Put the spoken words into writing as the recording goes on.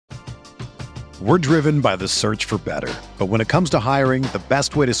We're driven by the search for better. But when it comes to hiring, the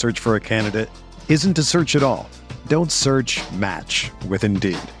best way to search for a candidate isn't to search at all. Don't search, match with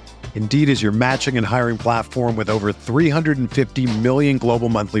Indeed. Indeed is your matching and hiring platform with over 350 million global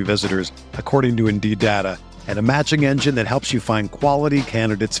monthly visitors, according to Indeed data, and a matching engine that helps you find quality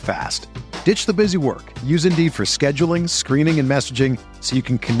candidates fast. Ditch the busy work. Use Indeed for scheduling, screening, and messaging so you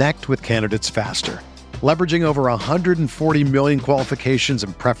can connect with candidates faster. Leveraging over 140 million qualifications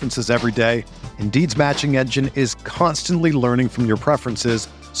and preferences every day, Indeed's matching engine is constantly learning from your preferences,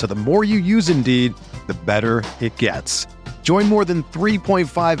 so the more you use Indeed, the better it gets. Join more than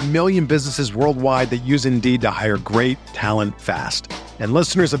 3.5 million businesses worldwide that use Indeed to hire great talent fast. And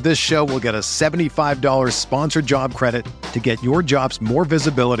listeners of this show will get a $75 sponsored job credit to get your jobs more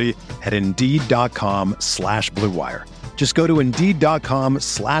visibility at Indeed.com/Blue Wire. Just go to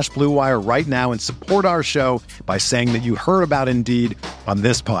Indeed.com/Blue Wire right now and support our show by saying that you heard about Indeed on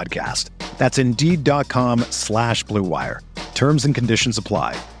this podcast. That's Indeed.com/Blue Wire. Terms and conditions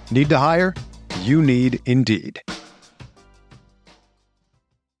apply. Need to hire? You need Indeed.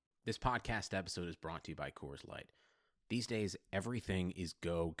 This podcast episode is brought to you by Coors Light. These days, everything is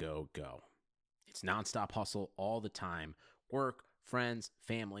go, go, go. It's nonstop hustle all the time. Work, friends,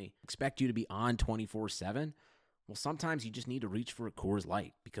 family, expect you to be on 24/7. Well, sometimes you just need to reach for a Coors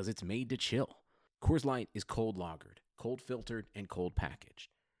Light because it's made to chill. Coors Light is cold lagered, cold filtered, and cold packaged.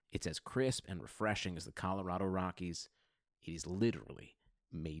 It's as crisp and refreshing as the Colorado Rockies. It is literally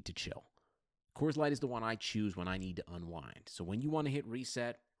made to chill. Coors Light is the one I choose when I need to unwind. So when you want to hit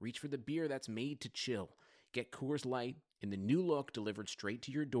reset, reach for the beer that's made to chill. Get Coors Light in the new look delivered straight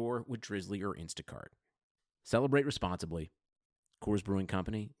to your door with Drizzly or Instacart. Celebrate responsibly. Coors Brewing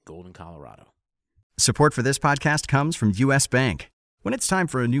Company, Golden, Colorado. Support for this podcast comes from U.S. Bank. When it's time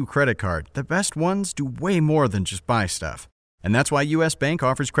for a new credit card, the best ones do way more than just buy stuff. And that's why U.S. Bank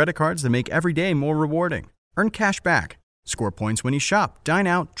offers credit cards that make every day more rewarding. Earn cash back, score points when you shop, dine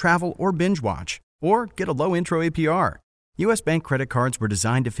out, travel, or binge watch, or get a low intro APR. U.S. Bank credit cards were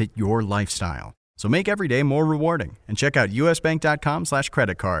designed to fit your lifestyle. So make every day more rewarding and check out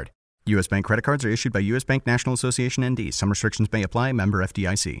usbank.com/credit card. U.S. Bank credit cards are issued by U.S. Bank National Association ND. Some restrictions may apply. Member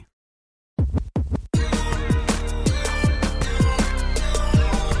FDIC.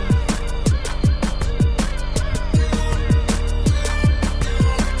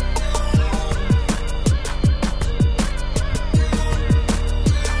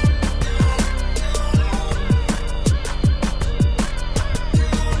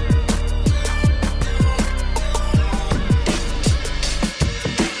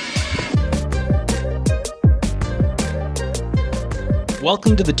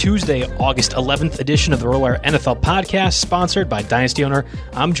 Welcome to the Tuesday, August 11th edition of the RotoWire NFL podcast, sponsored by Dynasty Owner.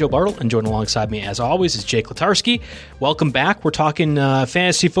 I'm Joe Bartle, and joined alongside me, as always, is Jake Latarski. Welcome back. We're talking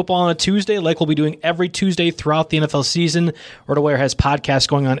fantasy football on a Tuesday, like we'll be doing every Tuesday throughout the NFL season. RotoWire has podcasts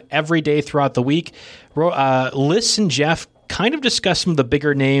going on every day throughout the week. Liz and Jeff kind of discuss some of the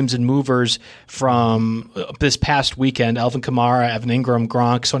bigger names and movers from this past weekend. Alvin Kamara, Evan Ingram,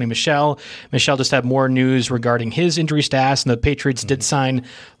 Gronk, Sony Michel. Michel just had more news regarding his injury status, and the Patriots did sign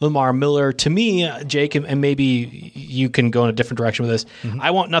Lamar Miller. To me, Jake, and maybe you can go in a different direction with this,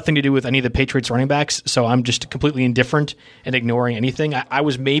 I want nothing to do with any of the Patriots running backs, so I'm just completely indifferent and ignoring anything. I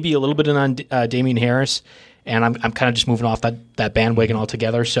was maybe a little bit in on Damian Harris, and I'm kind of just moving off that bandwagon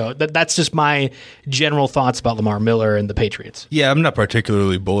altogether. So that's just my general thoughts about Lamar Miller and the Patriots. Yeah, I'm not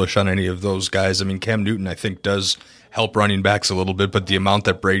particularly bullish on any of those guys. I mean, Cam Newton, I think, does help running backs a little bit, but the amount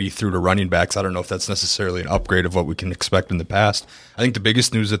that Brady threw to running backs, I don't know if that's necessarily an upgrade of what we can expect in the past. I think the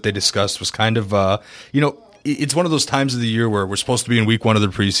biggest news that they discussed was kind of, it's one of those times of the year where we're supposed to be in week one of the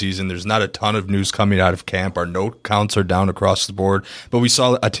preseason. There's not a ton of news coming out of camp. Our note counts are down across the board, but we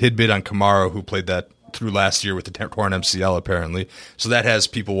saw a tidbit on Kamara, who played that through last year with the torn MCL, apparently. So that has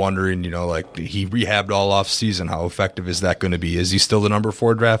people wondering, he rehabbed all off season. How effective is that going to be? Is he still the number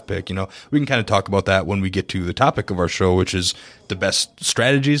 4 draft pick? We can kind of talk about that when we get to the topic of our show, which is the best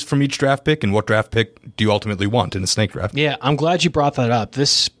strategies from each draft pick and what draft pick do you ultimately want in a snake draft. Yeah, I'm glad you brought that up.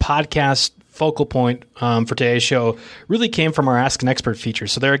 This podcast focal point for today's show really came from our Ask an Expert feature.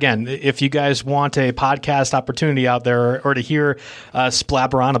 So there again, if you guys want a podcast opportunity out there or to hear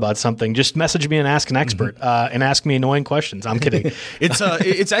splabber on about something, just message me and Ask an Expert and ask me annoying questions. I'm kidding.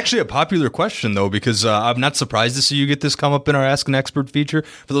 It's actually a popular question, though, because I'm not surprised to see you get this come up in our Ask an Expert feature.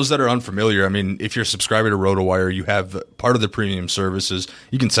 For those that are unfamiliar, I mean, if you're a subscriber to RotoWire, you have part of the premium services.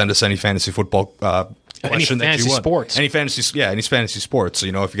 You can send us any fantasy football question that you want. Sports. Any fantasy sports. So,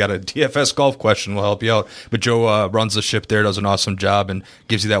 if you got a DFS golf question, we'll help you out. But Joe runs the ship there, does an awesome job, and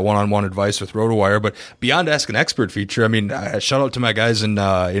gives you that one-on-one advice with RotoWire. But beyond Ask an Expert feature, shout out to my guys in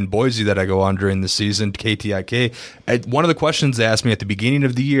Boise that I go on during the season, KTIK. One of the questions they asked me at the beginning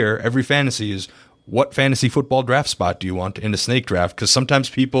of the year, every fantasy, is, what fantasy football draft spot do you want in a snake draft? Because sometimes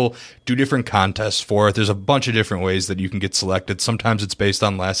people do different contests for it. There's a bunch of different ways that you can get selected. Sometimes it's based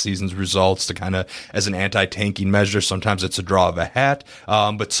on last season's results to kind of as an anti-tanking measure. Sometimes it's a draw of a hat.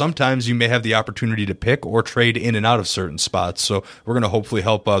 But sometimes you may have the opportunity to pick or trade in and out of certain spots. So we're going to hopefully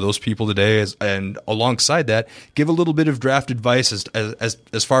help those people today. And alongside that, give a little bit of draft advice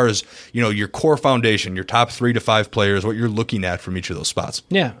as far as, your core foundation, your top 3 to 5 players, what you're looking at from each of those spots.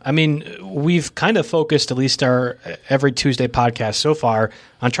 Yeah. We've kind of focused at least our every Tuesday podcast so far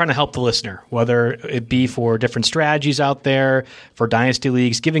on trying to help the listener, whether it be for different strategies out there, for dynasty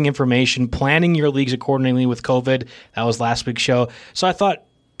leagues, giving information, planning your leagues accordingly with COVID. That was last week's show. So I thought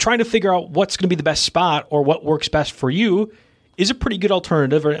trying to figure out what's going to be the best spot or what works best for you is a pretty good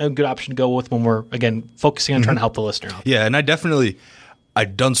alternative or a good option to go with when we're, again, focusing on trying to help the listener out. Yeah, and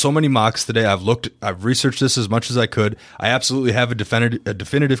I've done so many mocks today. I've researched this as much as I could. I absolutely have a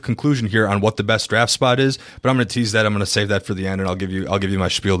definitive conclusion here on what the best draft spot is, but I'm going to tease that. I'm going to save that for the end, and I'll give you my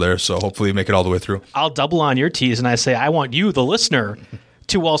spiel there. So hopefully you make it all the way through. I'll double on your tease, and I say I want you, the listener,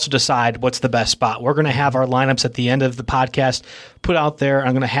 to also decide what's the best spot. We're going to have our lineups at the end of the podcast put out there.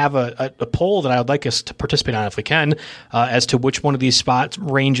 I'm going to have a poll that I would like us to participate on if we can as to which one of these spot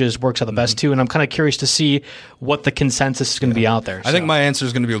ranges works out the best too. And I'm kind of curious to see what the consensus is going to be out there. I think my answer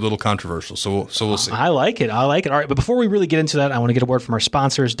is going to be a little controversial, so we'll see. I like it. All right, but before we really get into that, I want to get a word from our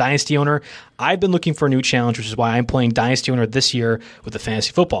sponsors, Dynasty Owner. I've been looking for a new challenge, which is why I'm playing Dynasty Owner this year with the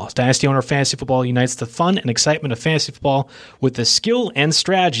fantasy football. Dynasty Owner Fantasy Football unites the fun and excitement of fantasy football with the skill and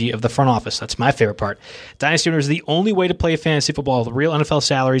strategy of the front office. That's my favorite part. Dynasty Owner is the only way to play fantasy football with real NFL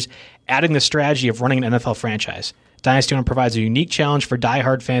salaries, adding the strategy of running an NFL franchise. Dynasty Owner provides a unique challenge for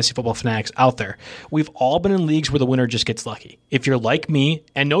diehard fantasy football fanatics out there. We've all been in leagues where the winner just gets lucky. If you're like me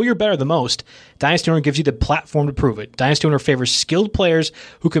and know you're better than most, Dynasty Owner gives you the platform to prove it. Dynasty Owner favors skilled players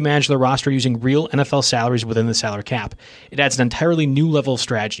who can manage their roster using real NFL salaries within the salary cap. It adds an entirely new level of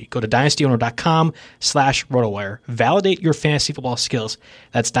strategy. Go to dynastyowner.com/RotoWire. Validate your fantasy football skills.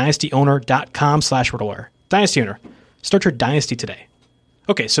 That's dynastyowner.com/RotoWire. Dynasty Owner. Start your dynasty today.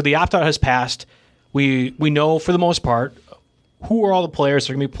 Okay, so the opt-out has passed. We know for the most part who are all the players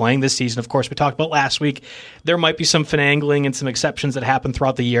that are going to be playing this season. Of course, we talked about last week. There might be some finagling and some exceptions that happen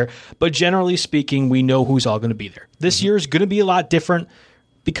throughout the year, but generally speaking, we know who's all going to be there. This year is going to be a lot different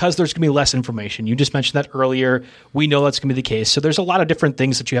because there's going to be less information. You just mentioned that earlier. We know that's going to be the case. So there's a lot of different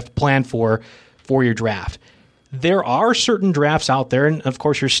things that you have to plan for your draft. There are certain drafts out there, and of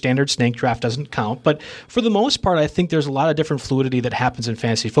course your standard snake draft doesn't count, but for the most part, I think there's a lot of different fluidity that happens in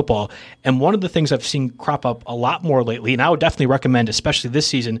fantasy football, and one of the things I've seen crop up a lot more lately, and I would definitely recommend, especially this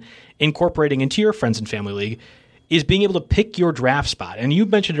season, incorporating into your friends and family league, is being able to pick your draft spot. And you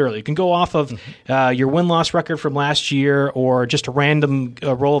mentioned earlier, you can go off of your win-loss record from last year or just a random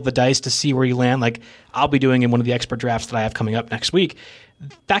roll of the dice to see where you land, like I'll be doing in one of the expert drafts that I have coming up next week.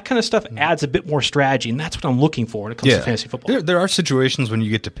 That kind of stuff adds a bit more strategy, and that's what I'm looking for when it comes to fantasy football. There are situations when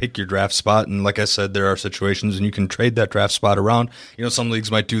you get to pick your draft spot, and like I said, there are situations when you can trade that draft spot around. Some leagues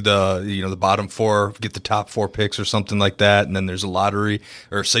might do the bottom 4, get the top 4 picks or something like that, and then there's a lottery,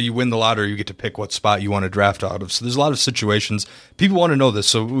 or say you win the lottery, you get to pick what spot you want to draft out of. So there's a lot of situations. People want to know this,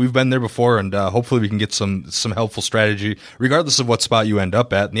 so we've been there before, and hopefully we can get some helpful strategy, regardless of what spot you end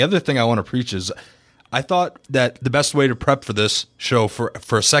up at. And the other thing I want to preach is, I thought that the best way to prep for this show for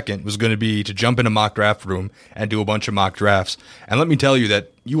a second was going to be to jump in a mock draft room and do a bunch of mock drafts. And let me tell you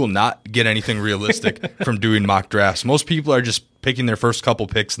that you will not get anything realistic from doing mock drafts. Most people are just picking their first couple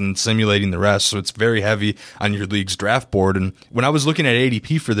picks and simulating the rest, so it's very heavy on your league's draft board. And when I was looking at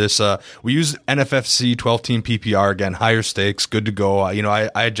ADP for this, we used NFFC 12-team PPR, again, higher stakes, good to go. I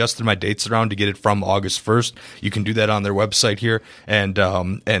adjusted my dates around to get it from August 1st. You can do that on their website here, and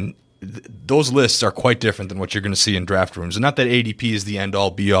those lists are quite different than what you're going to see in draft rooms. And not that ADP is the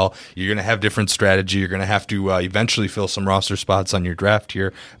end-all, be-all. You're going to have different strategy. You're going to have to eventually fill some roster spots on your draft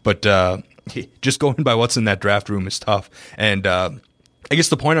here. But just going by what's in that draft room is tough. And I guess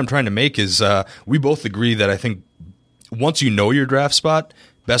the point I'm trying to make is we both agree that I think once you know your draft spot,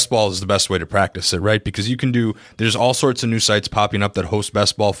 best ball is the best way to practice it, right? Because there's all sorts of new sites popping up that host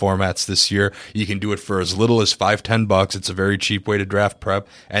best ball formats this year. You can do it for as little as $5-10. It's a very cheap way to draft prep.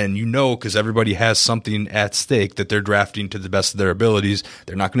 And because everybody has something at stake that they're drafting to the best of their abilities.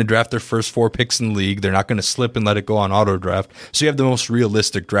 They're not going to draft their first 4 picks in the league. They're not going to slip and let it go on auto draft. So you have the most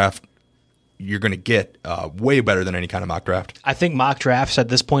realistic draft you're going to get way better than any kind of mock draft. I think mock drafts at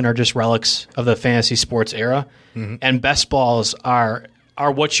this point are just relics of the fantasy sports era, and best balls are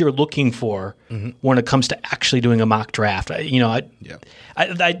what you're looking for when it comes to actually doing a mock draft. You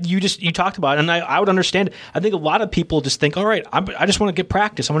talked about it, and I would understand it. I think a lot of people just think, all right, I just want to get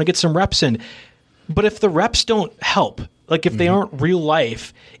practice. I want to get some reps in. But if the reps don't help, like if they aren't real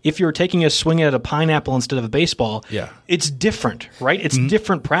life, if you're taking a swing at a pineapple instead of a baseball, it's different, right? It's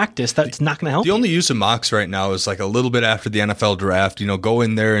different practice that's not going to help. The only use of mocks right now is like a little bit after the NFL draft, go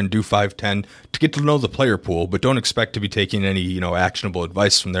in there and do 5-10 to get to know the player pool, but don't expect to be taking any, actionable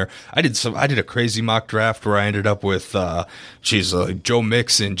advice from there. I did a crazy mock draft where I ended up with, Joe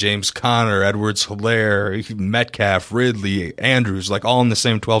Mixon, James Conner, Edwards-Helaire, Metcalf, Ridley, Andrews, like all in the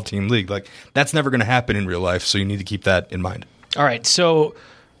same 12-team league. Like that's never going to happen in real life, so you need to keep that in mind. All right, so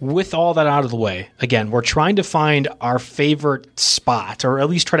with all that out of the way, again, we're trying to find our favorite spot, or at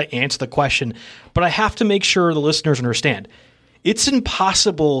least try to answer the question, but I have to make sure the listeners understand. It's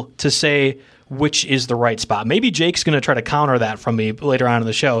impossible to say which is the right spot. Maybe Jake's going to try to counter that from me later on in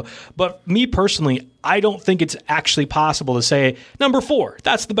the show, but me personally, I don't think it's actually possible to say number 4.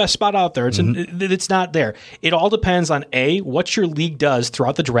 That's the best spot out there. It's not there. It all depends on A, what your league does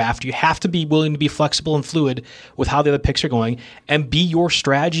throughout the draft. You have to be willing to be flexible and fluid with how the other picks are going, and B, your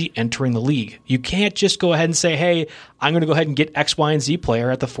strategy entering the league. You can't just go ahead and say, hey, I'm going to go ahead and get X, Y, and Z player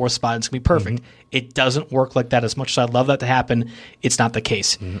at the 4th spot. And it's going to be perfect. It doesn't work like that. As much as I'd love that to happen, it's not the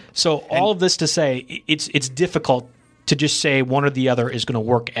case. So all of this to say, it's difficult to just say one or the other is going to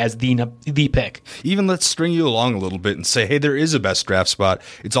work as the pick. Even let's string you along a little bit and say, hey, there is a best draft spot.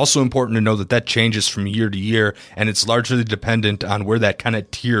 It's also important to know that changes from year to year, and it's largely dependent on where that kind of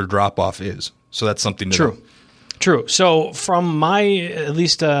tier drop-off is. So that's something to know. True. So from my, at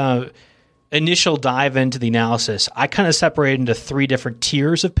least, initial dive into the analysis, I kind of separated into 3 different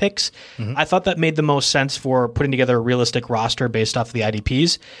tiers of picks. I thought that made the most sense for putting together a realistic roster based off of the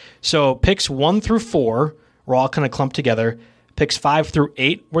IDPs. So picks 1 through 4 were all kind of clumped together. Picks 5 through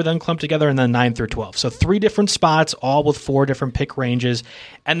 8 were then clumped together, and then 9 through 12. So 3 different spots, all with 4 different pick ranges.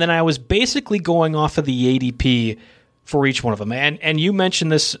 And then I was basically going off of the ADP for each one of them. And you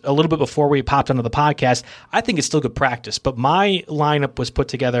mentioned this a little bit before we popped onto the podcast. I think it's still good practice, but my lineup was put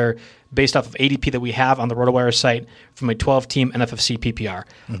together based off of ADP that we have on the RotoWire site from a 12-team NFFC PPR.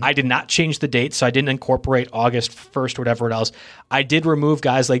 I did not change the date, so I didn't incorporate August 1st or whatever else. I did remove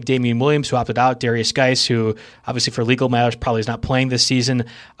guys like Damian Williams, who opted out, Darius Geis, who obviously for legal matters probably is not playing this season.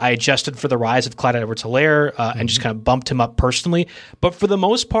 I adjusted for the rise of Clyde Edwards-Helaire and just kind of bumped him up personally. But for the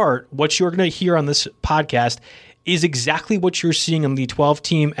most part, what you're going to hear on this podcast is exactly what you're seeing in the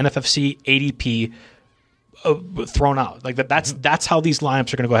 12-team NFFC ADP thrown out. Like that's how these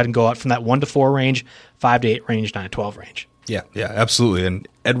lineups are going to go ahead and go out from that 1 to 4 range, 5 to 8 range, 9 to 12 range. Yeah, absolutely. And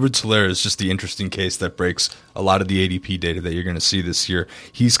Edwards-Helaire is just the interesting case that breaks a lot of the ADP data that you're going to see this year.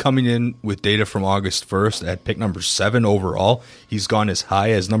 He's coming in with data from August 1st at pick number 7 overall. He's gone as high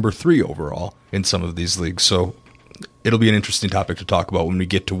as number 3 overall in some of these leagues. So it'll be an interesting topic to talk about when we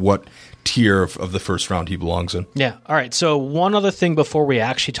get to what tier of the first round he belongs in. Yeah. All right. So one other thing before we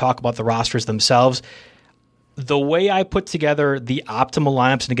actually talk about the rosters themselves, the way I put together the optimal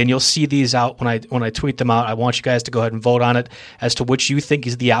lineups, and again, you'll see these out when I tweet them out. I want you guys to go ahead and vote on it as to which you think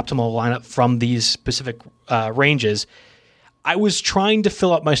is the optimal lineup from these specific ranges. I was trying to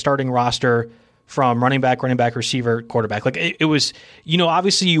fill up my starting roster from running back, receiver, quarterback. Like it was,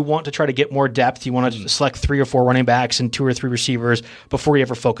 obviously you want to try to get more depth. You want to select 3 or 4 running backs and 2 or 3 receivers before you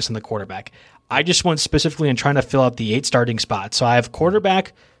ever focus on the quarterback. I just went specifically in trying to fill out the 8 starting spots. So I have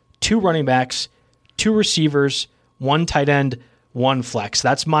quarterback, 2 running backs, 2 receivers, 1 tight end, 1 flex.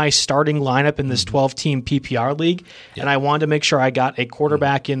 That's my starting lineup in this 12-team PPR league, and I wanted to make sure I got a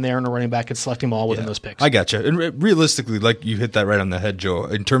quarterback in there and a running back and select them all within those picks. I got you. And realistically, like you hit that right on the head, Joe,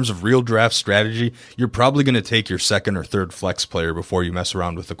 in terms of real draft strategy, you're probably going to take your 2nd or 3rd flex player before you mess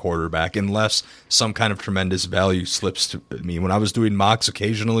around with the quarterback, unless some kind of tremendous value slips to me. When I was doing mocks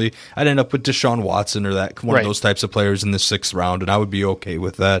occasionally, I'd end up with Deshaun Watson or one of those types of players in the 6th round, and I would be okay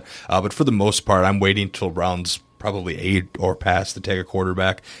with that. But for the most part, I'm waiting till rounds probably 8 or past to take a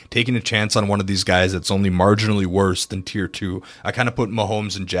quarterback, taking a chance on one of these guys that's only marginally worse than tier 2. I kind of put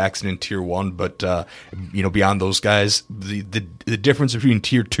Mahomes and Jackson in tier 1, but beyond those guys, the difference between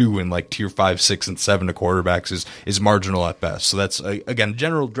tier 2 and like tier 5, 6, and 7 to quarterbacks is marginal at best. So that's again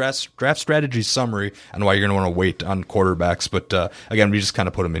general draft strategy summary on why you're going to want to wait on quarterbacks. But again, we just kind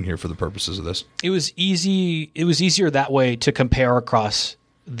of put them in here for the purposes of this. It was easier that way to compare across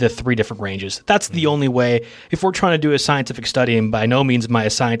the 3 different ranges. That's the only way. If we're trying to do a scientific study, and by no means am I a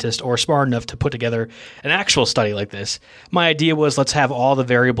scientist or smart enough to put together an actual study like this, my idea was let's have all the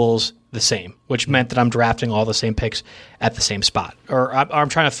variables the same, which meant that I'm drafting all the same picks at the same spot, or I'm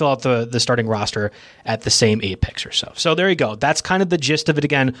trying to fill out the starting roster at the same 8 picks or so. So there you go. That's kind of the gist of it.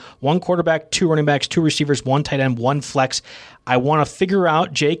 Again, 1 quarterback, 2 running backs, 2 receivers, 1 tight end, 1 flex. I want to figure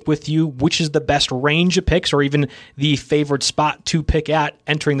out, Jake, with you, which is the best range of picks or even the favorite spot to pick at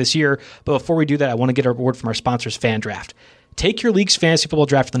entering this year. But before we do that, I want to get a word from our sponsors, FanDraft. Take your league's fantasy football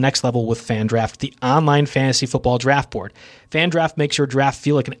draft to the next level with FanDraft, the online fantasy football draft board. FanDraft makes your draft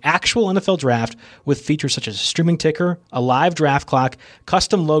feel like an actual NFL draft with features such as a streaming ticker, a live draft clock,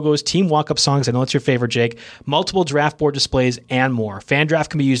 custom logos, team walk-up songs, I know it's your favorite, Jake, multiple draft board displays, and more. FanDraft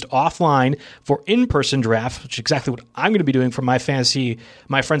can be used offline for in-person drafts, which is exactly what I'm going to be doing for my Friends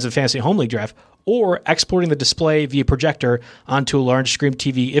of Fantasy Home League draft, or exporting the display via projector onto a large screen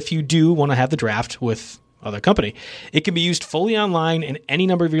TV if you do want to have the draft with other company. It can be used fully online, and any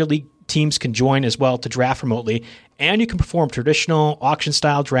number of your league teams can join as well to draft remotely. And you can perform traditional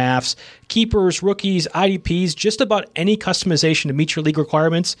auction-style drafts, keepers, rookies, IDPs, just about any customization to meet your league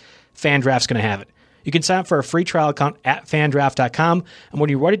requirements. FanDraft's going to have it. You can sign up for a free trial account at FanDraft.com, and when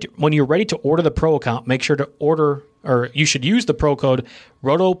you're ready to order the pro account, make sure to you should use the pro code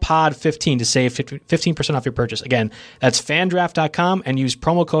ROTOPOD15 to save 15% off your purchase. Again, that's FanDraft.com and use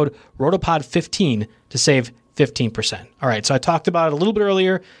promo code ROTOPOD15 to save 15%. All right, so I talked about it a little bit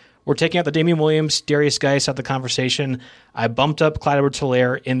earlier. We're taking out the Damian Williams, Darius Geis out the conversation. I bumped up Clyde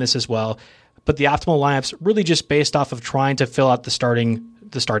Edwards-Helaire in this as well. But the optimal lineups really just based off of trying to fill out the starting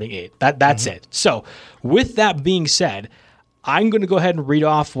 8. That's it. So with that being said, I'm going to go ahead and read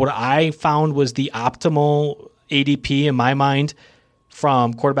off what I found was the optimal ADP in my mind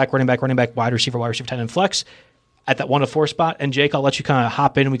from quarterback, running back, wide receiver, tight end, flex at that 1 to 4 spot. And Jake, I'll let you kind of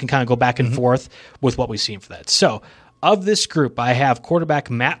hop in and we can kind of go back and forth with what we've seen for that. So of this group, I have quarterback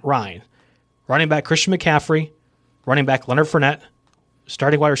Matt Ryan, running back Christian McCaffrey, running back Leonard Fournette,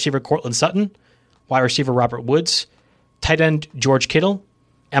 starting wide receiver Courtland Sutton, wide receiver Robert Woods, tight end George Kittle,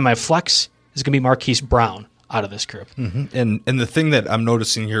 and my flex is going to be Marquise Brown out of this group. And the thing that I'm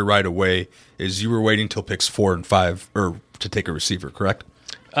noticing here right away is you were waiting till picks 4 and 5 to take a receiver, correct?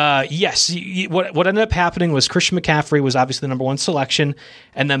 Yes. What ended up happening was Christian McCaffrey was obviously the number 1 selection,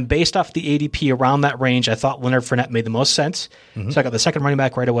 and then based off the ADP around that range, I thought Leonard Fournette made the most sense. So I got the second running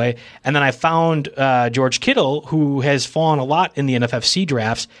back right away, and then I found George Kittle, who has fallen a lot in the NFFC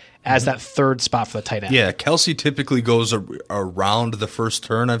drafts, as that 3rd spot for the tight end. Yeah, Kelsey typically goes around the first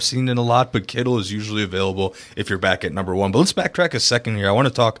turn. I've seen it a lot, but Kittle is usually available if you're back at number 1. But let's backtrack a second here. I want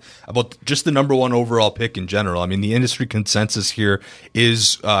to talk about just the number 1 overall pick in general. I mean, the industry consensus here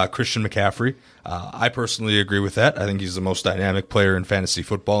is Christian McCaffrey. I personally agree with that. I think he's the most dynamic player in fantasy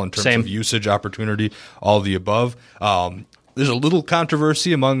football in terms of usage, opportunity, all the above. There's a little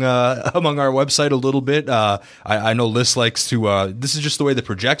controversy among our website a little bit. I know List likes to. This is just the way the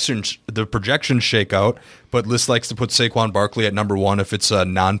projections shake out. But List likes to put Saquon Barkley at number 1 if it's a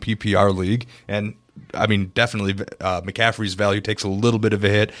non-PPR league, and I mean definitely McCaffrey's value takes a little bit of a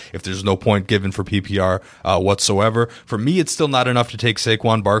hit if there's no point given for PPR whatsoever. For me, it's still not enough to take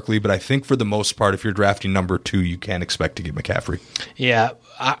Saquon Barkley, but I think for the most part, if you're drafting number 2, you can expect to get McCaffrey. Yeah.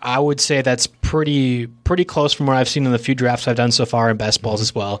 I would say that's pretty close from what I've seen in the few drafts I've done so far in best balls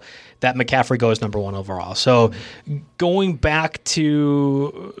as well, that McCaffrey goes number 1 overall. So going back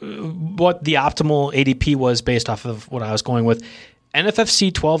to what the optimal ADP was based off of what I was going with,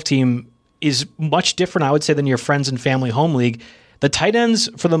 NFFC 12 team is much different, I would say, than your friends and family home league. The tight ends,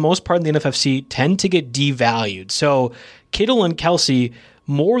 for the most part in the NFFC, tend to get devalued. So Kittle and Kelsey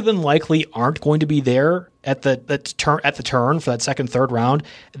more than likely aren't going to be there at the turn for that second, third round.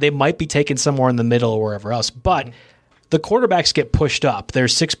 They might be taken somewhere in the middle or wherever else. But the quarterbacks get pushed up.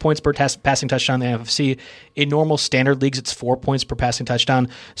 There's 6 points per passing touchdown in the NFC. In normal standard leagues, it's 4 points per passing touchdown.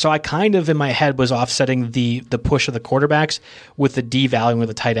 So I kind of, in my head, was offsetting the push of the quarterbacks with the devaluing of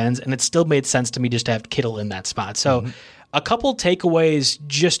the tight ends, and it still made sense to me just to have Kittle in that spot. So a couple takeaways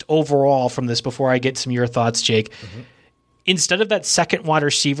just overall from this before I get some of your thoughts, Jake. Instead of that second wide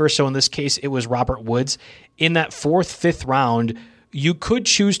receiver, so in this case it was Robert Woods, in that 4th, 5th round, you could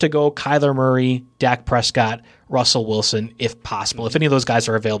choose to go Kyler Murray, Dak Prescott, Russell Wilson, if possible. If any of those guys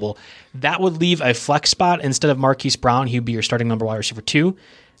are available, that would leave a flex spot. Instead of Marquise Brown, he'd be your starting number wide receiver 2.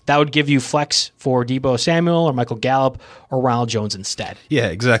 That would give you flex for Deebo Samuel or Michael Gallup or Ronald Jones instead. Yeah,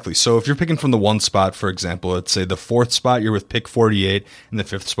 exactly. So if you're picking from the 1 spot, for example, let's say the 4th spot, you're with pick 48, and the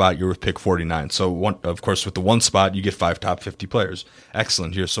 5th spot, you're with pick 49. So, of course, with the 1 spot, you get 5 top 50 players.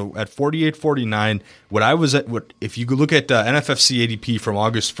 Excellent here. So at 48, 49, if you look at NFFC ADP from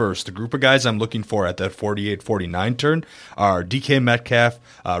August 1st, the group of guys I'm looking for at that 48, 49 turn are DK Metcalf,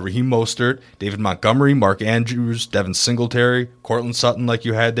 Raheem Mostert, David Montgomery, Mark Andrews, Devin Singletary, Courtland Sutton, like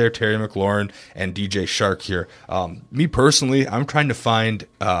you had had there, Terry McLaurin and DJ Shark here. Me personally, I'm trying to find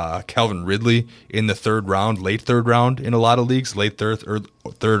Calvin Ridley in the late third round in a lot of leagues, late third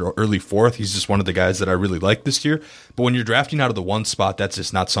or early fourth. He's just one of the guys that I really like this year. But when you're drafting out of the one spot, that's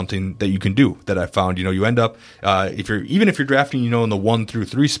just not something that you can do, that I found. You end up, if you're drafting, in the 1 through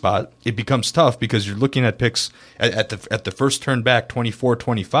 3 spot, it becomes tough because you're looking at picks at the first turn back, 24,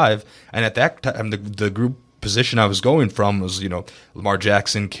 25, and at that time the group position I was going from was Lamar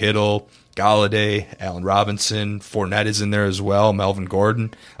Jackson, Kittle, Galladay, Allen Robinson, Fournette is in there as well, Melvin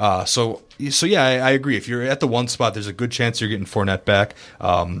Gordon. So yeah, I agree. If you're at the 1 spot, there's a good chance you're getting Fournette back.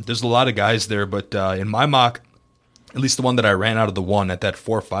 There's a lot of guys there, but in my mock, at least the one that I ran out of the 1 at that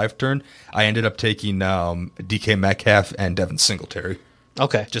 4-5 turn, I ended up taking DK Metcalf and Devin Singletary.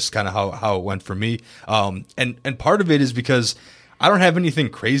 Okay, just kind of how it went for me. And part of it is because I don't have anything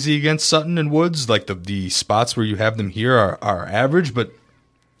crazy against Sutton and Woods. Like the spots where you have them here are average, but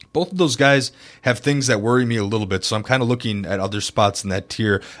both of those guys have things that worry me a little bit. So I'm kind of looking at other spots in that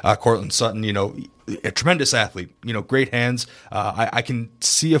tier. Cortland Sutton, a tremendous athlete, great hands. I can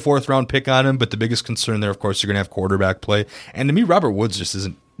see a 4th round pick on him, but the biggest concern there, of course, you're going to have quarterback play. And to me, Robert Woods just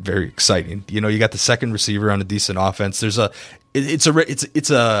isn't very exciting. You got the second receiver on a decent offense. It's a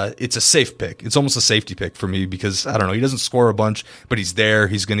safe pick. It's almost a safety pick for me because I don't know. He doesn't score a bunch, but he's there.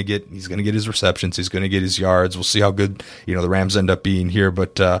 He's gonna get his receptions. He's gonna get his yards. We'll see how good the Rams end up being here.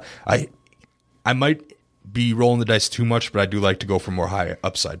 But I might be rolling the dice too much, but I do like to go for more high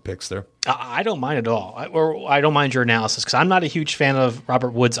upside picks there. I don't mind at all, I don't mind your analysis because I'm not a huge fan of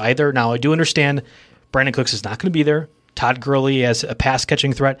Robert Woods either. Now I do understand Brandon Cooks is not going to be there. Todd Gurley as a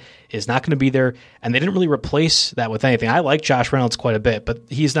pass-catching threat is not going to be there, and they didn't really replace that with anything. I like Josh Reynolds quite a bit, but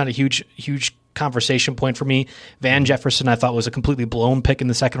he's not a huge conversation point for me. Van Jefferson, I thought, was a completely blown pick in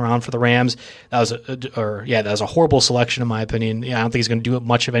the 2nd round for the Rams. That was a horrible selection in my opinion. I don't think he's going to do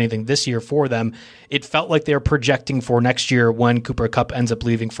much of anything this year for them. It felt like they were projecting for next year when Cooper Kupp ends up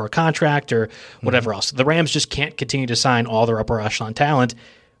leaving for a contract or whatever else. The Rams just can't continue to sign all their upper echelon talent,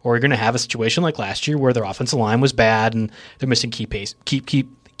 or you're going to have a situation like last year where their offensive line was bad and they're missing key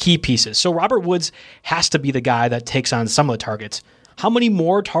pieces. So Robert Woods has to be the guy that takes on some of the targets. How many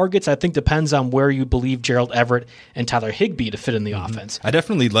more targets, I think, depends on where you believe Gerald Everett and Tyler Higbee to fit in the offense. I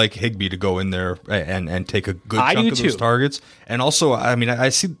definitely like Higbee to go in there and take a good chunk of those targets. And also, I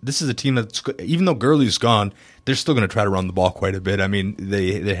see this is a team that's, even though Gurley's gone, they're still going to try to run the ball quite a bit.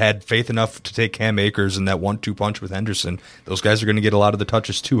 They had faith enough to take Cam Akers and that 1-2 punch with Henderson. Those guys are going to get a lot of the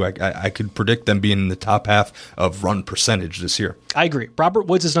touches too. I could predict them being in the top half of run percentage this year. I agree. Robert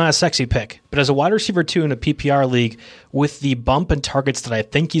Woods is not a sexy pick, but as a wide receiver 2 in a PPR league with the bump in targets that I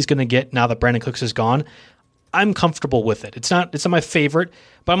think he's going to get now that Brandon Cooks is gone, I'm comfortable with it. It's not my favorite,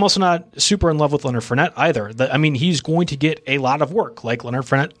 but I'm also not super in love with Leonard Fournette either. He's going to get a lot of work like Leonard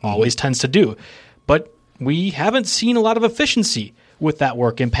Fournette always tends to do, but we haven't seen a lot of efficiency with that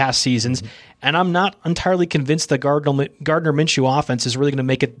work in past seasons, and I'm not entirely convinced the Gardner Minshew offense is really going to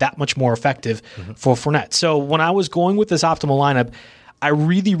make it that much more effective for Fournette. So when I was going with this optimal lineup, I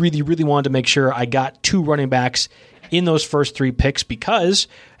really, really, really wanted to make sure I got 2 running backs in those first 3 picks because,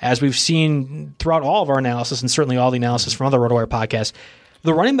 as we've seen throughout all of our analysis and certainly all the analysis from other RotoWire podcasts,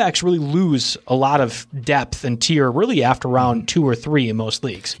 the running backs really lose a lot of depth and tier really after round 2 or 3 in most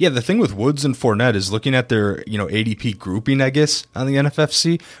leagues. Yeah, the thing with Woods and Fournette is looking at their ADP grouping, I guess, on the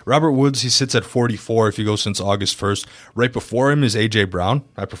NFFC. Robert Woods, he sits at 44 if you go since August 1st. Right before him is A.J. Brown.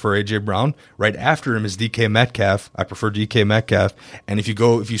 I prefer A.J. Brown. Right after him is DK Metcalf. I prefer DK Metcalf. And if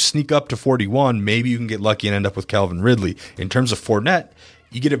you sneak up to 41, maybe you can get lucky and end up with Calvin Ridley. In terms of Fournette,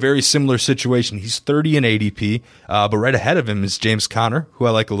 you get a very similar situation. He's 30 in ADP, but right ahead of him is James Conner, who I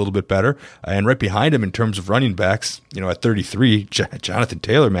like a little bit better. And right behind him in terms of running backs, at 33, Jonathan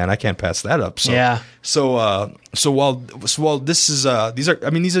Taylor, man, I can't pass that up. So, yeah. So while this is these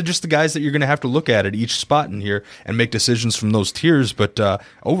are just the guys that you're going to have to look at each spot in here and make decisions from those tiers. But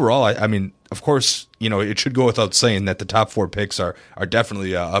overall, of course, it should go without saying that the top 4 picks are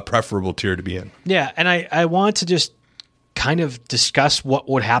definitely a preferable tier to be in. Yeah, and I want to just kind of discuss what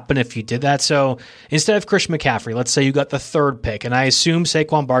would happen if you did that. So instead of Christian McCaffrey, let's say you got the 3rd pick, and I assume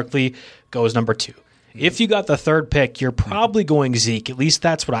Saquon Barkley goes number 2. If you got the 3rd pick, you're probably going Zeke. At least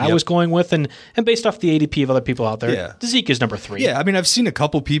that's what I was going with. And based off the ADP of other people out there, Zeke is number 3. Yeah, I've seen a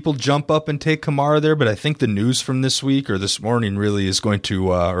couple people jump up and take Kamara there, but I think the news from this week or this morning really is going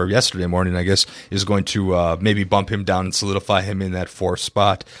to, or yesterday morning, I guess, is going to maybe bump him down and solidify him in that 4th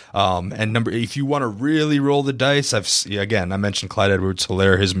spot. If you want to really roll the dice, I mentioned Clyde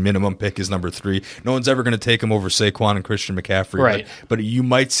Edwards-Helaire. His minimum pick is number 3. No one's ever going to take him over Saquon and Christian McCaffrey. Right. But you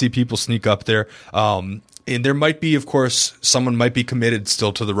might see people sneak up there. And there might be, of course, someone might be committed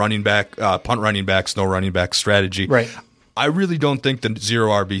still to the running back, punt running backs, no running back strategy. Right. I really don't think the zero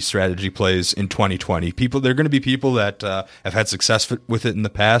RB strategy plays in 2020. There are going to be people that have had success with it in the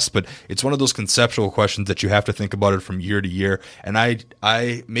past, but it's one of those conceptual questions that you have to think about it from year to year. And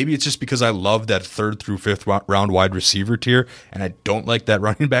I maybe it's just because I love that 3rd through 5th round wide receiver tier, and I don't like that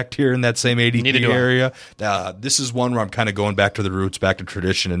running back tier in that same ADP area. This is one where I'm kind of going back to the roots, back to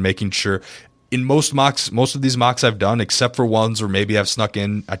tradition, and making sure. In most of these mocks I've done, except for ones where maybe I've snuck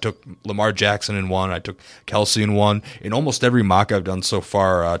in, I took Lamar Jackson in one, I took Kelsey in one. In almost every mock I've done so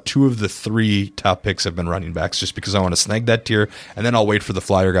far, 2 of the 3 top picks have been running backs, just because I want to snag that tier, and then I'll wait for the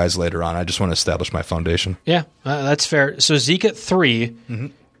flyer guys later on. I just want to establish my foundation. Yeah, that's fair. So Zeke at 3,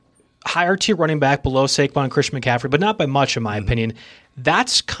 higher tier running back below Saquon and Christian McCaffrey, but not by much in my opinion.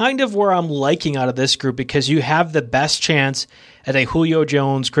 That's kind of where I'm liking out of this group, because you have the best chance at a Julio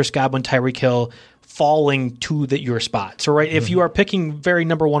Jones, Chris Godwin, Tyreek Hill falling to your spot. So, if you are picking very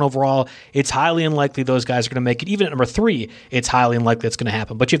number 1 overall, it's highly unlikely those guys are going to make it. Even at number 3, it's highly unlikely it's going to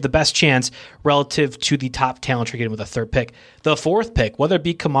happen. But you have the best chance relative to the top talent you're getting with a 3rd pick. The 4th pick, whether it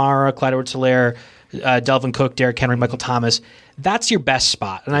be Kamara, Clyde Edwards-Helaire, Delvin Cook, Derrick Henry, Michael Thomas, that's your best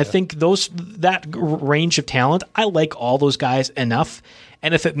spot. And I think that range of talent, I like all those guys enough.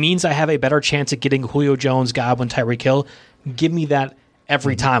 And if it means I have a better chance at getting Julio Jones, Godwin, Tyreek Hill, give me that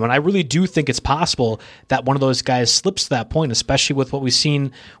every time. And I really do think it's possible that one of those guys slips to that point, especially with what we've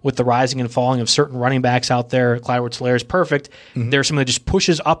seen with the rising and falling of certain running backs out there. Clyde Edwards-Helaire is perfect. There's someone that just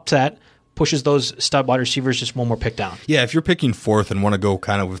pushes those stud wide receivers just one more pick down. Yeah, if you're picking 4th and want to go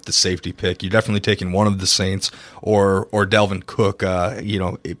kind of with the safety pick, you're definitely taking one of the Saints or Delvin Cook.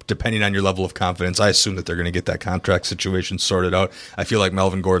 Depending on your level of confidence, I assume that they're going to get that contract situation sorted out. I feel like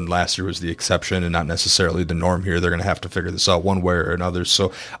Melvin Gordon last year was the exception and not necessarily the norm here. They're going to have to figure this out one way or another.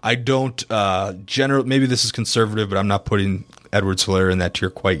 So I don't maybe this is conservative, but I'm not putting Edwards-Helaire in that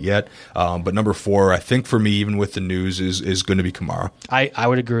tier quite yet. But number 4, I think for me, even with the news, is going to be Kamara. I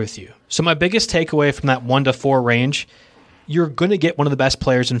would agree with you. So my biggest takeaway from that 1 to 4 range, you're going to get one of the best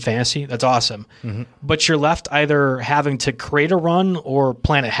players in fantasy. That's awesome. But you're left either having to create a run or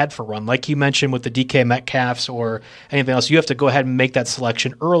plan ahead for a run. Like you mentioned with the DK Metcalfs or anything else, you have to go ahead and make that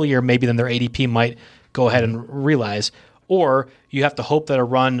selection earlier maybe than their ADP might go ahead and realize. Or you have to hope that a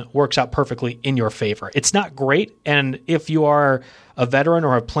run works out perfectly in your favor. It's not great, and if you are a veteran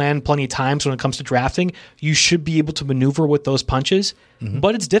or have planned plenty of times when it comes to drafting, you should be able to maneuver with those punches,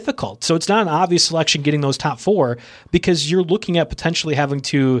 but it's difficult. So it's not an obvious selection getting those top 4 because you're looking at potentially having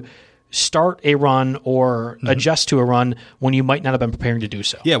to start a run or adjust to a run when you might not have been preparing to do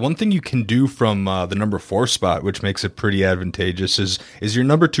so. Yeah, one thing you can do from the number 4 spot, which makes it pretty advantageous, is your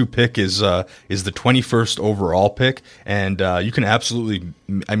number 2 pick is the 21st overall pick, and you can absolutely.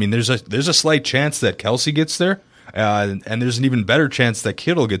 I mean, there's a slight chance that Kelsey gets there. And there's an even better chance that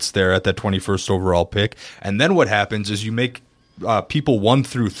Kittle gets there at that 21st overall pick. And then what happens is you make people 1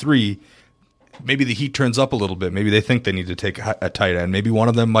 through 3. Maybe the heat turns up a little bit. Maybe they think they need to take a tight end. Maybe one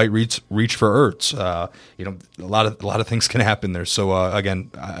of them might reach for Ertz. A lot of things can happen there. So again,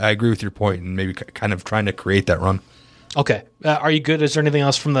 I agree with your point, and maybe kind of trying to create that run. Okay, are you good? Is there anything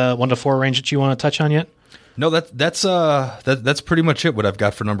else from the 1 to 4 range that you want to touch on yet? No, that's pretty much it. What I've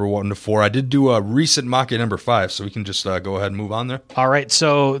got for number 1 to 4. I did do a recent mock at number 5, so we can just go ahead and move on there. All right.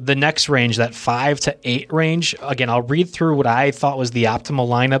 So the next range, that 5 to 8 range. Again, I'll read through what I thought was the optimal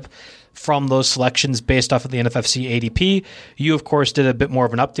lineup from those selections based off of the NFFC ADP. You, of course, did a bit more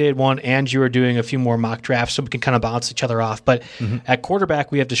of an updated one, and you were doing a few more mock drafts, so we can kind of bounce each other off. But at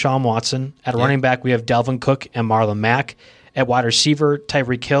quarterback, we have Deshaun Watson. At running back, we have Delvin Cook and Marlon Mack. At wide receiver,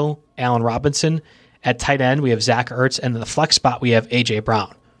 Tyreek Hill, Allen Robinson. At tight end, we have Zach Ertz, and in the flex spot, we have A.J.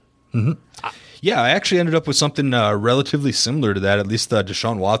 Brown. Yeah, I actually ended up with something relatively similar to that. At least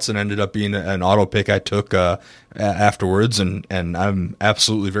Deshaun Watson ended up being an auto pick I took afterwards, and I'm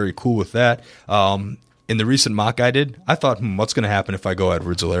absolutely very cool with that. In the recent mock I did, I thought, what's going to happen if I go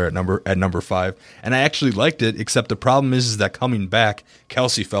Edwards-Helaire at number 5? And I actually liked it, except the problem is that coming back,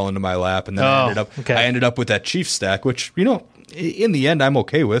 Kelsey fell into my lap, and then I ended up with that Chiefs stack, which, in the end, I'm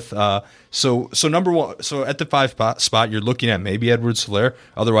okay with. So number 1, so at the 5 spot, you're looking at maybe Edwards-Helaire.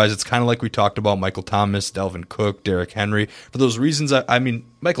 Otherwise, it's kind of like we talked about Michael Thomas, Delvin Cook, Derrick Henry. For those reasons, I mean,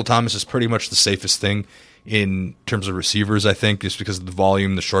 Michael Thomas is pretty much the safest thing in terms of receivers, I think, just because of the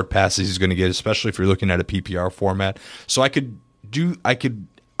volume, the short passes he's going to get, especially if you're looking at a PPR format. So I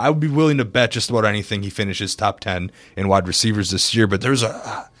would be willing to bet just about anything he finishes top 10 in wide receivers this year. But there's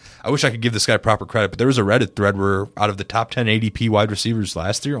I wish I could give this guy proper credit, but there was a Reddit thread where out of the top 10 ADP wide receivers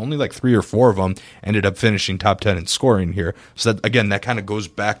last year, only like 3 or 4 of them ended up finishing top 10 in scoring here. So that, again, that kind of goes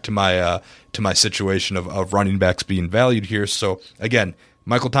back to my situation of running backs being valued here. So again,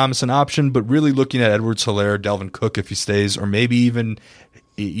 Michael Thomas an option, but really looking at Edwards-Helaire, Dalvin Cook if he stays, or maybe even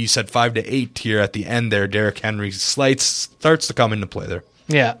you said 5 to 8 here at the end there. Derrick Henry starts to come into play there.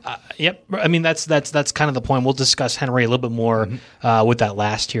 Yeah, yep. I mean, that's kind of the point. We'll discuss Henry a little bit more with that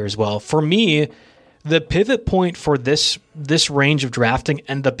last year as well. For me, the pivot point for this range of drafting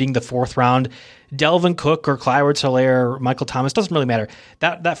ended up being the 4th round. Dalvin Cook or Clyde Edwards-Helaire or Michael Thomas, doesn't really matter.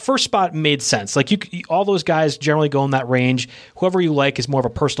 That first spot made sense. Like all those guys generally go in that range. Whoever you like is more of a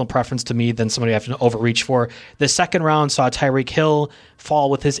personal preference to me than somebody I have to overreach for. The 2nd round saw Tyreek Hill fall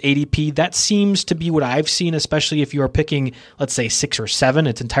with his ADP. That seems to be what I've seen, especially if you are picking, let's say, 6 or 7.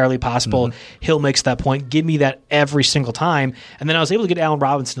 It's entirely possible Hill makes that point. Give me that every single time. And then I was able to get Allen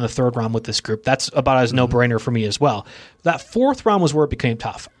Robinson in the 3rd round with this group. That's about as no-brainer for me as well. That 4th round was where it became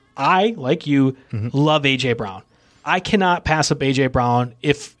tough. I, like you, love A.J. Brown. I cannot pass up A.J. Brown.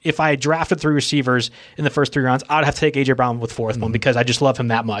 If I drafted 3 receivers in the first 3 rounds, I'd have to take A.J. Brown with 4th one because I just love him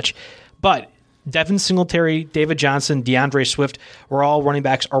that much. But Devin Singletary, David Johnson, DeAndre Swift were all running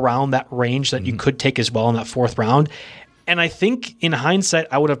backs around that range that you could take as well in that 4th round. And I think in hindsight,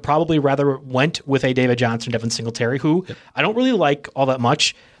 I would have probably rather went with a David Johnson, Devin Singletary, who I don't really like all that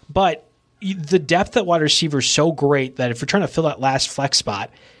much, but the depth at wide receiver is so great that if you're trying to fill that last flex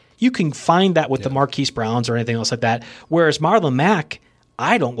spot, you can find that with the Marquise Browns or anything else like that. Whereas Marlon Mack,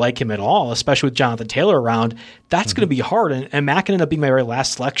 I don't like him at all, especially with Jonathan Taylor around. That's going to be hard. And Mack ended up being my very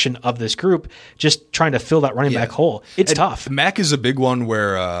last selection of this group, just trying to fill that running back hole. It's tough. Mack is a big one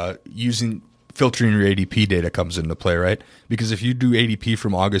where filtering your ADP data comes into play, right? Because if you do ADP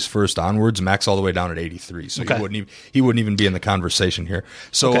from August 1st onwards, Mack's all the way down at 83, so he wouldn't even be in the conversation here.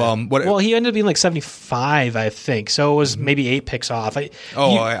 So, well, he ended up being like 75, I think. So it was maybe 8 picks off.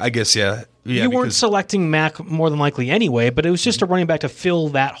 I guess, yeah. Yeah, you weren't selecting Mack more than likely anyway, but it was just a running back to fill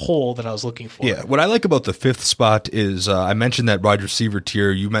that hole that I was looking for. Yeah, what I like about the 5th spot is I mentioned that wide receiver tier.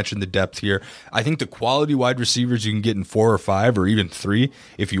 You mentioned the depth here. I think the quality wide receivers you can get in 4 or 5 or even 3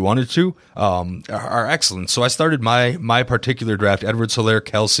 if you wanted to are excellent. So I started my particular draft, Edwards-Helaire,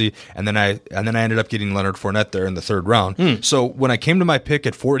 Kelsey, and then I ended up getting Leonard Fournette there in the 3rd round. So when I came to my pick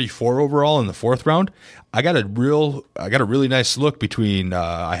at 44 overall in the 4th round, I got a really nice look between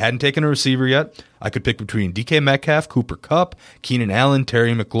I hadn't taken a receiver yet. I could pick between DK Metcalf, Cooper Kupp, Keenan Allen,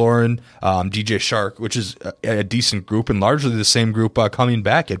 Terry McLaurin, DJ Shark, which is a decent group and largely the same group coming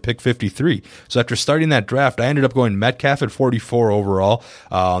back at pick 53. So after starting that draft, I ended up going Metcalf at 44 overall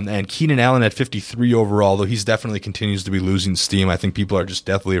and Keenan Allen at 53 overall, though he's definitely continues to be losing steam. I think people are just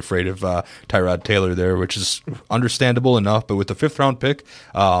deathly afraid of Tyrod Taylor there, which is understandable enough. But with the 5th round pick,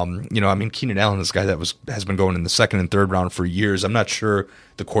 Keenan Allen is a guy that has been going in the 2nd and 3rd round for years. I'm not sure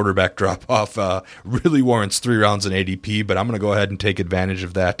the quarterback drop-off really warrants 3 rounds in ADP, but I'm going to go ahead and take advantage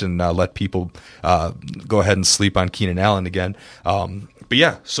of that and let people go ahead and sleep on Keenan Allen again. But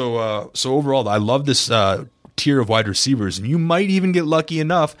yeah, so overall, I love this tier of wide receivers, and you might even get lucky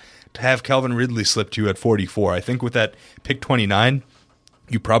enough to have Calvin Ridley slip to you at 44. I think with that pick 29,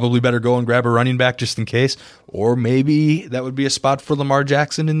 you probably better go and grab a running back just in case, or maybe that would be a spot for Lamar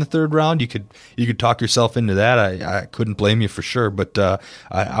Jackson in the 3rd round. You could talk yourself into that. I couldn't blame you for sure, but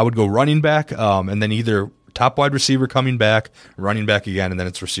I would go running back, and then either top wide receiver coming back, running back again, and then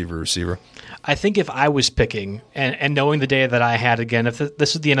it's receiver. I think if I was picking, and knowing the data that I had, again, if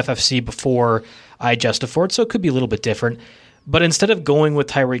this is the NFFC before I adjusted for it, so it could be a little bit different. But instead of going with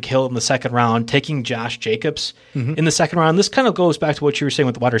Tyreek Hill in the 2nd round, taking Josh Jacobs in the 2nd round, this kind of goes back to what you were saying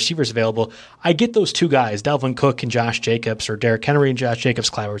with the wide receivers available. I get those 2 guys, Dalvin Cook and Josh Jacobs, or Derrick Henry and Josh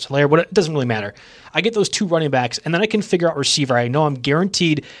Jacobs, Clyde Edwards-Helaire, it doesn't really matter. I get those 2 running backs, and then I can figure out receiver. I know I'm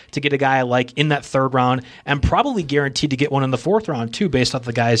guaranteed to get a guy I like in that 3rd round, and probably guaranteed to get one in the 4th round too, based off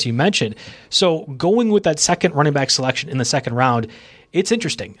the guys you mentioned. So going with that 2nd running back selection in the 2nd round, it's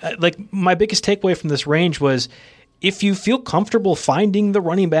interesting. My biggest takeaway from this range was, if you feel comfortable finding the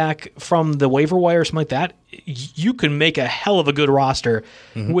running back from the waiver wire or something like that, you can make a hell of a good roster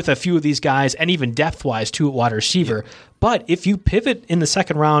with a few of these guys, and even depth-wise too at wide receiver. Yeah. But if you pivot in the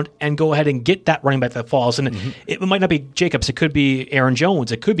 2nd round and go ahead and get that running back that falls, and it might not be Jacobs, it could be Aaron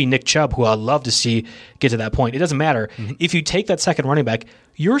Jones, it could be Nick Chubb, who I'd love to see get to that point. It doesn't matter. If you take that 2nd running back,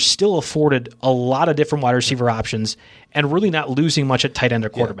 you're still afforded a lot of different wide receiver options and really not losing much at tight end or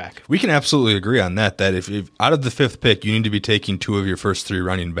quarterback. Yeah. We can absolutely agree on that if out of the 5th pick, you need to be taking 2 of your first 3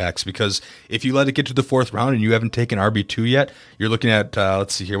 running backs, because if you let it get to the 4th round and you haven't taken RB2 yet, you're looking at,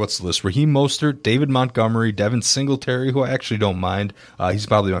 let's see here, what's the list? Raheem Mostert, David Montgomery, Devin Singletary, who I actually don't mind. He's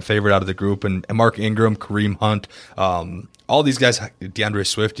probably my favorite out of the group, and Mark Ingram, Kareem Hunt, all these guys, DeAndre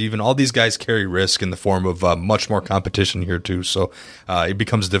Swift, even all these guys carry risk in the form of much more competition here too. So it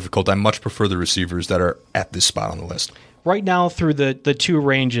becomes difficult. I much prefer the receivers that are at this spot on the list. Right now, through the 2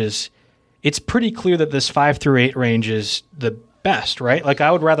 ranges, it's pretty clear that this 5 through 8 range is the best, right? Like,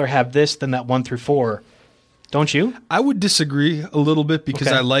 I would rather have this than that 1 through 4. Don't you? I would disagree a little bit, because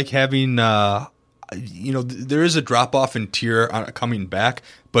I like having there is a drop off in tier coming back,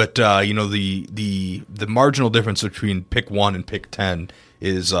 but the marginal difference between pick 1 and pick 10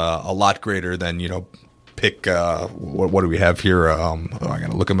 is a lot greater than pick what do we have here? I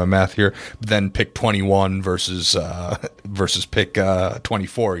got to look at my math here. Then pick 21 versus pick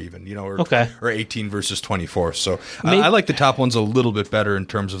 24 even, or 18 versus 24. So I like the top ones a little bit better in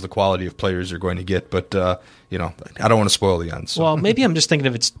terms of the quality of players you're going to get, but I don't want to spoil the end. So. Well, maybe I'm just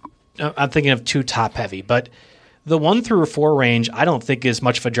thinking I'm thinking of too top heavy, but the 1 through 4 range I don't think is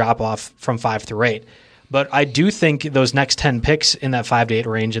much of a drop off from 5 through 8. But I do think those next 10 picks in that 5 to 8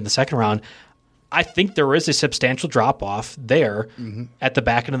 range in the second round, I think there is a substantial drop-off there at the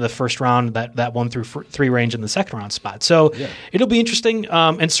back end of the first round, that 1 through 3 range in the second round spot. So it'll be interesting.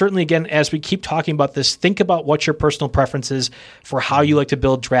 And certainly, again, as we keep talking about this, think about what your personal preference is for how you like to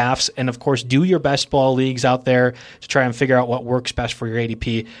build drafts. And, of course, do your best ball leagues out there to try and figure out what works best for your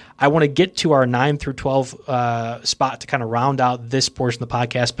ADP. I want to get to our 9 through 12 spot to kind of round out this portion of the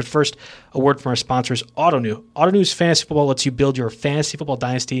podcast. But first, a word from our sponsors, AutoNew. AutoNew's Fantasy Football lets you build your fantasy football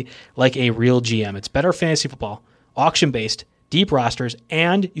dynasty like a real GM. It's better fantasy football, auction-based, deep rosters,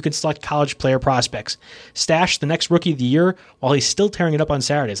 and you can select college player prospects. Stash the next rookie of the year while he's still tearing it up on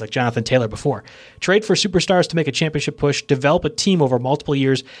Saturdays like Jonathan Taylor before. Trade for superstars to make a championship push. Develop a team over multiple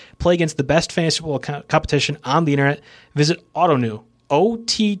years. Play against the best fantasy football competition on the internet. Visit AutoNew,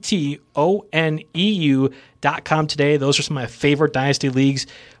 OTTONEU.com today. Those are some of my favorite dynasty leagues.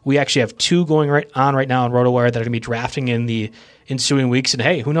 We actually have 2 going right now on RotoWire that are going to be drafting in the ensuing weeks. And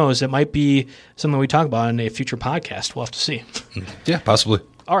hey, who knows? It might be something we talk about in a future podcast. We'll have to see. Yeah, possibly.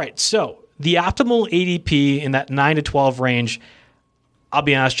 All right. So the optimal ADP in that 9 to 12 range, I'll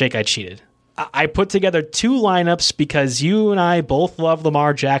be honest, Jake, I cheated. I put together 2 lineups because you and I both love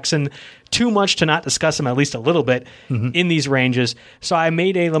Lamar Jackson too much to not discuss him at least a little bit in these ranges. So I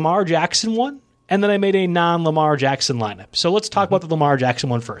made a Lamar Jackson one, and then I made a non-Lamar Jackson lineup. So let's talk about the Lamar Jackson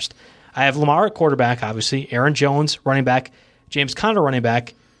one first. I have Lamar at quarterback, obviously. Aaron Jones, running back. James Conner, running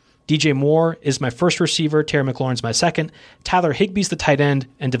back. DJ Moore is my first receiver. Terry McLaurin's my second. Tyler Higbee's the tight end,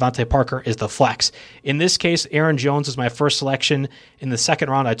 and Devontae Parker is the flex. In this case, Aaron Jones is my first selection. In the second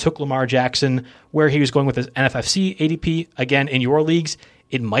round, I took Lamar Jackson, where he was going with his NFFC ADP. Again, in your leagues,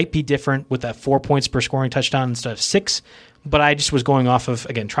 it might be different with that 4 points per scoring touchdown instead of 6. But I just was going off of,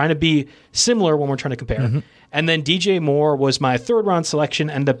 again, trying to be similar when we're trying to compare. And then DJ Moore was my third round selection,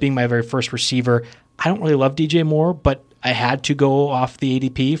 ended up being my very first receiver. I don't really love DJ Moore, but I had to go off the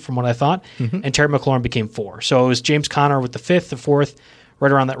ADP from what I thought. And Terry McLaurin became 4. So it was James Conner with the 5th, the 4th,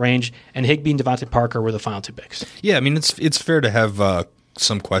 right around that range. And Higbee and Devontae Parker were the final 2 picks. Yeah, I mean, it's fair to have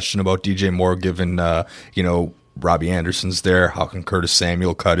some question about DJ Moore given, Robbie Anderson's there. How can Curtis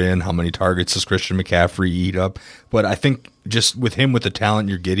Samuel cut in? How many targets does Christian McCaffrey eat up? But I think just with him, with the talent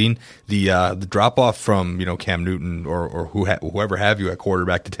you're getting, the drop off from Cam Newton or whoever have you at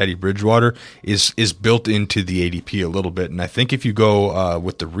quarterback to Teddy Bridgewater is built into the ADP a little bit. And I think if you go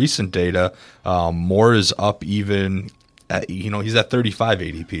with the recent data, Moore is up even. He's at 35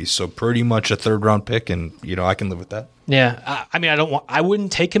 ADP, so pretty much a third round pick, and I can live with that. Yeah, I mean, I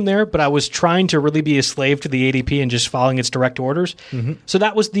wouldn't take him there, but I was trying to really be a slave to the ADP and just following its direct orders. So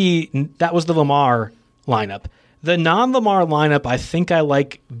that was the Lamar lineup. The non-Lamar lineup, I think I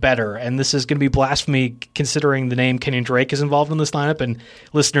like better, and this is going to be blasphemy considering the name Kenyon Drake is involved in this lineup, and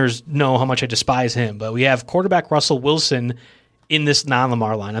listeners know how much I despise him. But we have quarterback Russell Wilson in this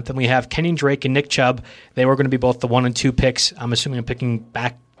non-Lamar lineup. Then we have Kenyon Drake and Nick Chubb. They were going to be both the 1 and 2 picks. I'm assuming I'm picking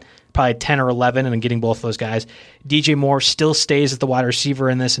back probably 10 or 11 and I'm getting both of those guys. DJ Moore still stays as the wide receiver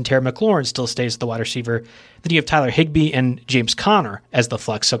in this, and Terry McLaurin still stays as the wide receiver. Then you have Tyler Higbee and James Conner as the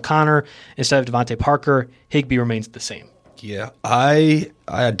flex. So Conner instead of Devontae Parker, Higbee remains the same. Yeah, I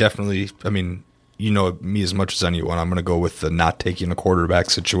definitely, me as much as anyone, I'm going to go with the not taking a quarterback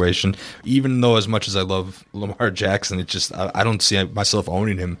situation. Even though as much as I love Lamar Jackson, it's just I don't see myself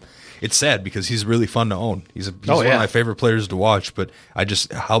owning him it's sad because he's really fun to own. He's one of my favorite players to watch, but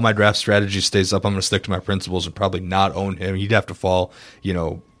how my draft strategy stays up, I'm going to stick to my principles and probably not own him. He'd have to fall,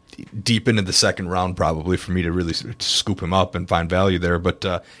 deep into the second round probably for me to really scoop him up and find value there. But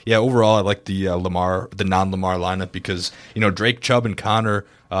overall, I like the non-Lamar lineup because Drake, Chubb, and Connor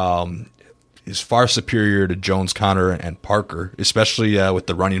is far superior to Jones, Connor, and Parker, especially with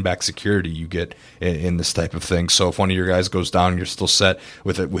the running back security you get in this type of thing. So if one of your guys goes down, you're still set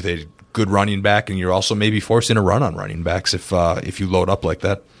with a good running back, and you're also maybe forcing a run on running backs if you load up like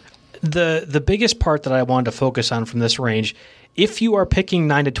that. The biggest part that I wanted to focus on from this range, if you are picking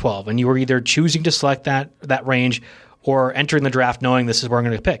 9 to 12 and you are either choosing to select that range or entering the draft knowing this is where I'm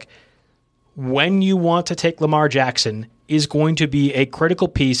going to pick, when you want to take Lamar Jackson is going to be a critical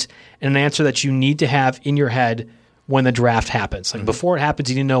piece and an answer that you need to have in your head when the draft happens. Like before it happens,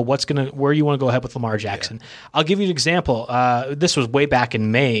 you need to know where you want to go ahead with Lamar Jackson. Yeah. I'll give you an example. This was way back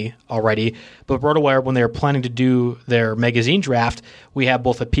in May already, but RotoWire, when they were planning to do their magazine draft, we have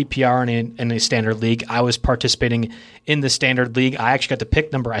both a PPR and a standard league. I was participating in the standard league. I actually got to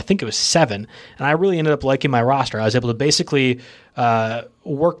pick number, I think it was 7, and I really ended up liking my roster. I was able to basically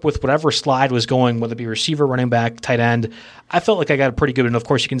work with whatever slide was going, whether it be receiver, running back, tight end. I felt like I got a pretty good, and of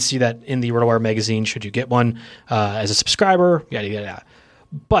course you can see that in the RotoWire magazine should you get one as a subscriber, yada, yada, yada.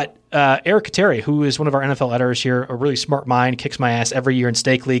 But Eric Kateri, who is one of our NFL editors here, a really smart mind, kicks my ass every year in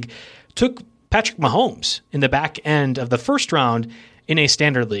Stake League, took Patrick Mahomes in the back end of the first round in a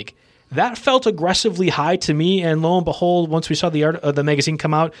standard league. That felt aggressively high to me, and lo and behold, once we saw the magazine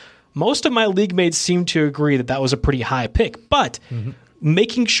come out, most of my league mates seemed to agree that was a pretty high pick. But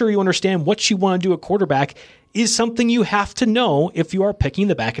making sure you understand what you want to do at quarterback is something you have to know if you are picking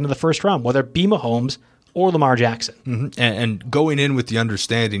the back end of the first round, whether it be Mahomes or Lamar Jackson. Mm-hmm. And going in with the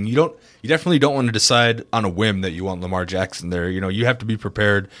understanding, you definitely don't want to decide on a whim that you want Lamar Jackson there. You have to be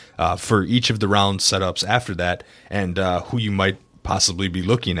prepared for each of the round setups after that and who you might possibly be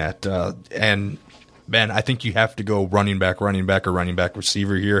looking at. And man, I think you have to go running back, or running back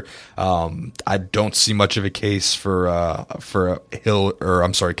receiver here. I don't see much of a case for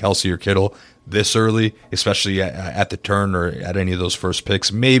Kelsey or Kittle this early, especially at the turn or at any of those first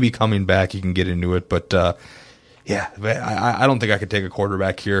picks. Maybe coming back, you can get into it, but I don't think I could take a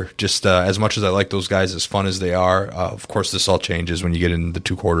quarterback here. Just as much as I like those guys, as fun as they are, of course this all changes when you get into the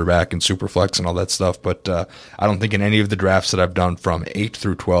 2 quarterback and super flex and all that stuff. But I don't think in any of the drafts that I've done from 8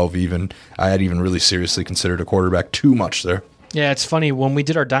 through 12 even, I had even really seriously considered a quarterback too much there. Yeah, it's funny. When we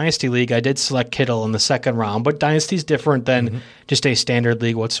did our Dynasty League, I did select Kittle in the second round, but Dynasty is different than just a standard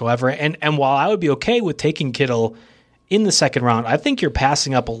league whatsoever. And while I would be okay with taking Kittle in the second round, I think you're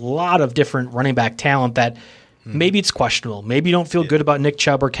passing up a lot of different running back talent that maybe it's questionable. Maybe you don't feel good about Nick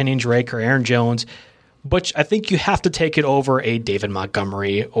Chubb or Kenyon Drake or Aaron Jones, but I think you have to take it over a David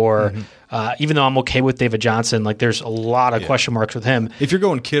Montgomery or even though I'm okay with David Johnson, like there's a lot of question marks with him. If you're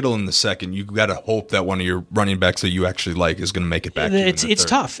going Kittle in the second, you got to hope that one of your running backs that you actually like is going to make it back. It's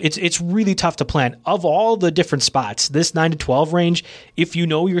tough. It's really tough to plan. Of all the different spots, this 9 to 12 range, if you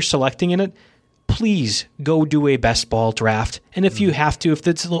know you're selecting in it, please go do a best ball draft. And if you have to, if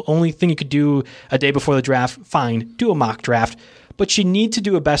that's the only thing you could do a day before the draft, fine, do a mock draft. But you need to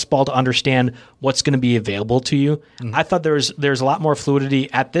do a best ball to understand what's going to be available to you. I thought there's a lot more fluidity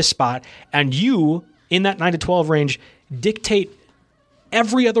at this spot. And you, in that 9 to 12 range, dictate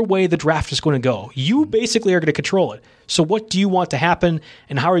every other way the draft is going to go. You basically are going to control it. So what do you want to happen,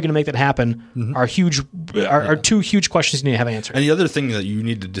 and how are you going to make that happen are 2 huge questions you need to have answered. And the other thing that you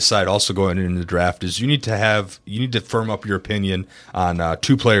need to decide also going into the draft is you need to firm up your opinion on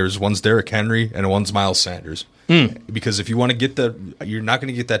 2 players. One's Derrick Henry and one's Miles Sanders. Because if you want to get you're not going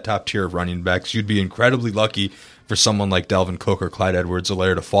to get that top tier of running backs. You'd be incredibly lucky for someone like Dalvin Cook or Clyde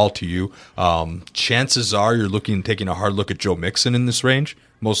Edwards-Helaire to fall to you. Chances are you're taking a hard look at Joe Mixon in this range,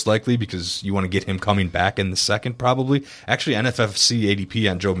 most likely, because you want to get him coming back in the second probably. Actually, NFFC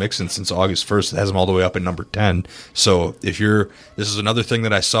ADP on Joe Mixon since August 1st has him all the way up at number 10. So this is another thing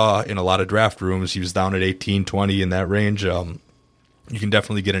that I saw in a lot of draft rooms. He was down at 18, 20 in that range. You can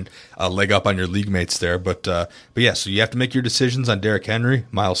definitely get a leg up on your league mates there. But yeah, so you have to make your decisions on Derrick Henry,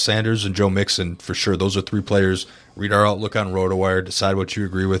 Miles Sanders, and Joe Mixon for sure. Those are 3 players. Read our outlook on RotoWire, decide what you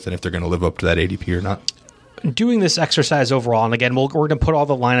agree with, and if they're going to live up to that ADP or not. Doing this exercise overall, and again, we're going to put all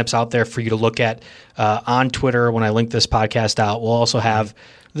the lineups out there for you to look at on Twitter when I link this podcast out. We'll also have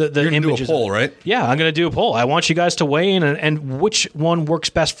the You're images. do a poll, right? Yeah, I'm going to do a poll. I want you guys to weigh in and which one works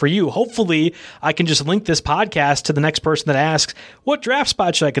best for you. Hopefully, I can just link this podcast to the next person that asks, what draft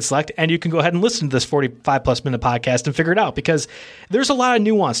spot should I could select? And you can go ahead and listen to this 45-plus minute podcast and figure it out, because there's a lot of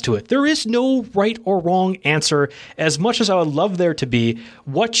nuance to it. There is no right or wrong answer. As much as I would love there to be,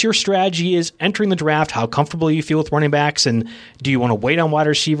 what your strategy is entering the draft, how comfortable you feel with running backs, and do you want to wait on wide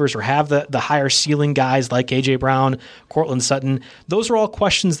receivers or have the higher ceiling guys like A.J. Brown, Cortland Sutton? Those are all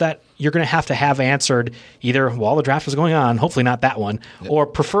questions that you're going to have answered either while the draft is going on, hopefully not that one, or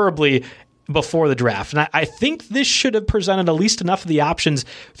preferably before the draft. And I think this should have presented at least enough of the options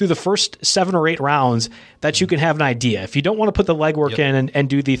through the first 7 or 8 rounds that you can have an idea. If you don't want to put the legwork in and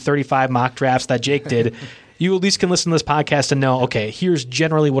do the 35 mock drafts that Jake did, you at least can listen to this podcast and know, okay, here's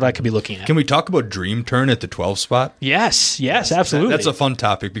generally what I could be looking at. Can we talk about dream turn at the 12 spot? Yes, absolutely. That's a fun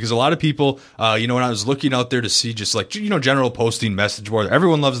topic, because a lot of people, when I was looking out there to see just like, general posting message board,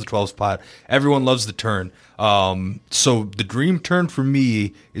 everyone loves the 12 spot. Everyone loves the turn. So the dream turn for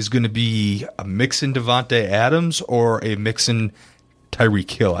me is going to be a Mixon Davante Adams or a Mixon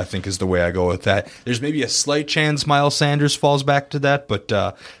Tyreek Hill, I think, is the way I go with that. There's maybe a slight chance Miles Sanders falls back to that, but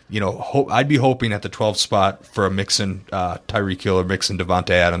I'd be hoping at the 12th spot for a Mixon Tyreek Hill or Mixon Davante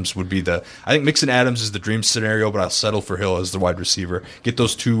Adams would be I think Mixon Adams is the dream scenario, but I'll settle for Hill as the wide receiver. Get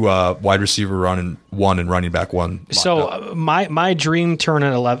those two wide receiver running one and running back one. So my dream turn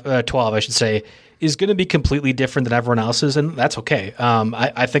at 12, I should say, is going to be completely different than everyone else's, and that's okay.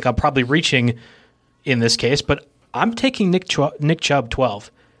 I think I'm probably reaching in this case, but I'm taking Nick Chubb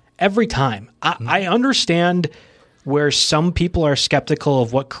 12 every time. I understand where some people are skeptical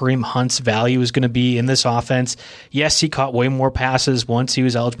of what Kareem Hunt's value is going to be in this offense. Yes, he caught way more passes once he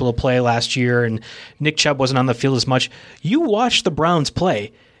was eligible to play last year, and Nick Chubb wasn't on the field as much. You watch the Browns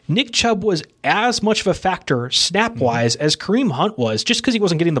play. Nick Chubb was as much of a factor snap-wise as Kareem Hunt was. Just because he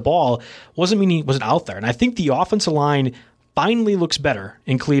wasn't getting the ball doesn't mean he wasn't out there. And I think the offensive line finally looks better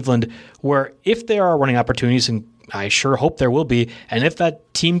in Cleveland, where if there are running opportunities, and I sure hope there will be, and if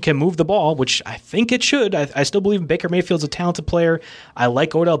that team can move the ball, which I think it should, I still believe Baker Mayfield's a talented player. I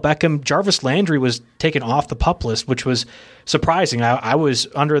like Odell Beckham. Jarvis Landry was taken off the PUP list, which was surprising. I was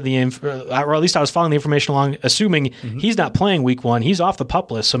under or at least I was following the information along, assuming he's not playing week 1. He's off the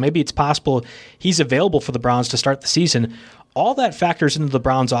PUP list, so maybe it's possible he's available for the Browns to start the season. All that factors into the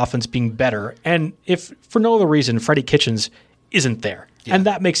Browns' offense being better, and if for no other reason, Freddie Kitchens isn't there. Yeah. And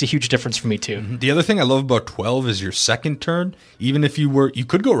that makes a huge difference for me too. The other thing I love about 12 is your second turn. Even if you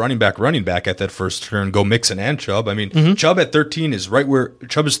could go running back at that first turn, go Mixon and Chubb. I mean, Chubb at 13 is right where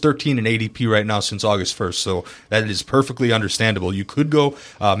Chubb is 13 in ADP right now since August 1st. So that is perfectly understandable. You could go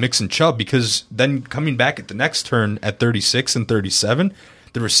Mixon Chubb, because then coming back at the next turn at 36 and 37,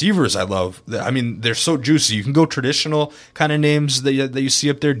 the receivers I love. I mean, they're so juicy. You can go traditional kind of names that you see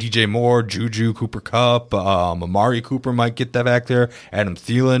up there. DJ Moore, Juju, Cooper Kupp, Amari Cooper might get that back there. Adam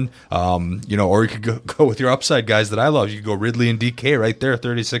Thielen, or you could go with your upside guys that I love. You could go Ridley and DK right there,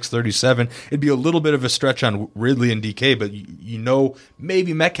 36, 37. It'd be a little bit of a stretch on Ridley and DK, but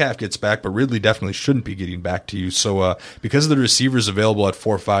maybe Metcalf gets back, but Ridley definitely shouldn't be getting back to you. So because of the receivers available at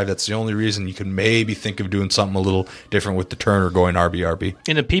 4-5, that's the only reason you can maybe think of doing something a little different with the turn or going RB.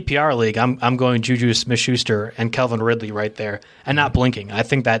 In a PPR league, I'm going Juju Smith-Schuster and Calvin Ridley right there and not blinking. I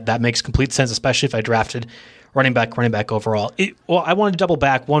think that makes complete sense, especially if I drafted running back overall. I wanted to double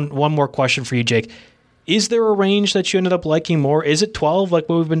back. One more question for you, Jake. Is there a range that you ended up liking more? Is it 12 like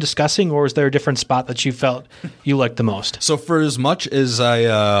what we've been discussing, or is there a different spot that you felt you liked the most? So for as much as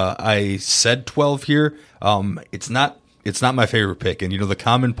I said 12 here, it's not my favorite pick. And, the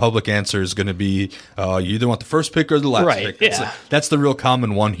common public answer is going to be you either want the first pick or the last pick. That's the real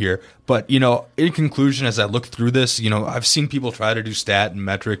common one here. But, in conclusion, as I look through this, I've seen people try to do stat and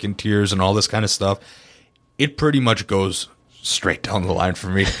metric and tiers and all this kind of stuff. It pretty much goes straight down the line for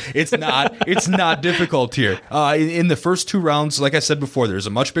me. It's not difficult here. In the first 2 rounds, like I said before, there's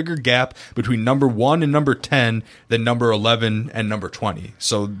a much bigger gap between number 1 and number 10 than number 11 and number 20.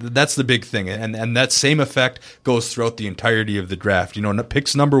 So that's the big thing. And that same effect goes throughout the entirety of the draft.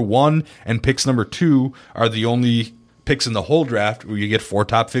 Picks number 1 and picks number 2 are the only picks in the whole draft where you get 4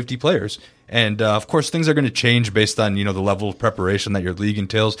 top 50 players. And, of course, things are going to change based on, the level of preparation that your league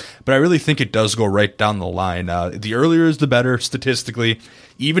entails. But I really think it does go right down the line. The earlier is the better statistically,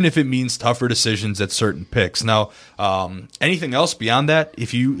 even if it means tougher decisions at certain picks. Now, anything else beyond that,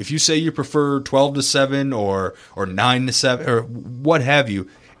 if you say you prefer 12 to 7 or 9 to 7 or what have you,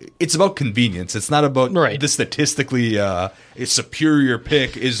 it's about convenience. It's not about the statistically superior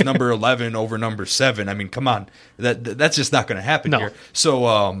pick is number 11 over number 7. I mean, come on, that's just not going to happen here. So,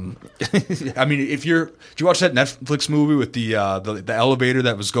 I mean, did you watch that Netflix movie with the elevator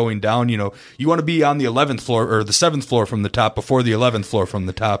that was going down? You know, you want to be on the 11th floor or the 7th floor from the top before the 11th floor from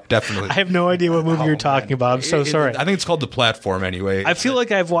the top. Definitely. I have no idea what movie you're talking about. I'm so sorry. I think it's called The Platform. Anyway, I feel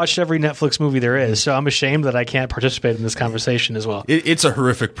like I've watched every Netflix movie there is, so I'm ashamed that I can't participate in this conversation as well. It's a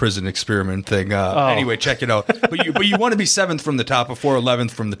horrific prison experiment thing. Anyway, check it out. But you want to be 7th from the top before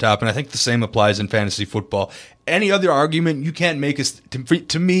 11th from the top, and I think the same applies in fantasy football. Any other argument you can't make is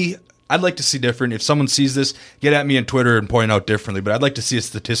to me. I'd like to see different. If someone sees this, get at me on Twitter and point out differently. But I'd like to see a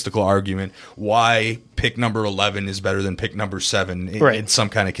statistical argument why pick number 11 is better than pick number 7 in some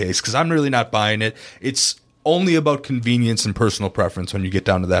kind of case, because I'm really not buying it. It's only about convenience and personal preference when you get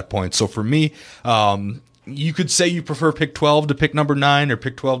down to that point. So for me, you could say you prefer pick 12 to pick number 9 or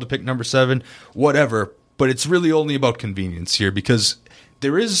pick 12 to pick number 7, whatever. But it's really only about convenience here, because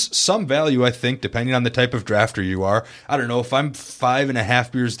there is some value, I think, depending on the type of drafter you are. I don't know, if I'm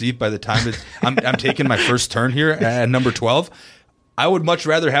 5.5 beers deep by the time I'm taking my first turn here at number 12, I would much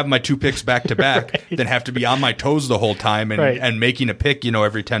rather have my 2 picks back to back than have to be on my toes the whole time and making a pick,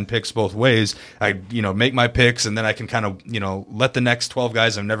 every 10 picks both ways. I, make my picks, and then I can kind of, let the next 12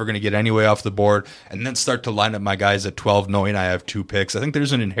 guys I'm never going to get anyway off the board, and then start to line up my guys at 12 knowing I have 2 picks. I think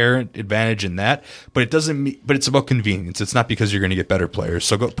there's an inherent advantage in that, but it's about convenience. It's not because you're going to get better players.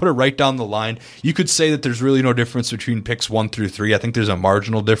 So go put it right down the line. You could say that there's really no difference between picks 1 through 3. I think there's a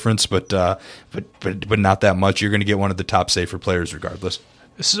marginal difference, but not that much. You're going to get one of the top safer players regardless.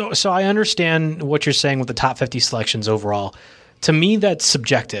 So I understand what you're saying with the top 50 selections overall. To me, that's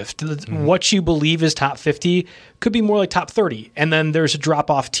subjective. What you believe is top 50 could be more like top 30. And then there's a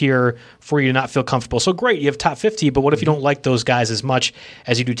drop-off tier for you to not feel comfortable. So great, you have top 50, but what if you don't like those guys as much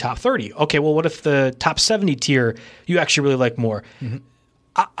as you do top 30? Okay, well, what if the top 70 tier you actually really like more?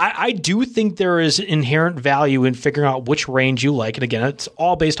 I do think there is inherent value in figuring out which range you like. And again, it's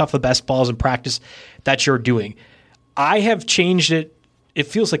all based off the best balls in practice that you're doing. I have changed it. It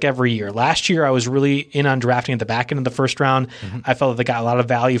feels like every year. Last year, I was really in on drafting at the back end of the first round. I felt that they got a lot of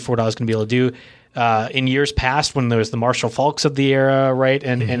value for what I was going to be able to do. In years past, when there was the Marshall Falks of the era, right,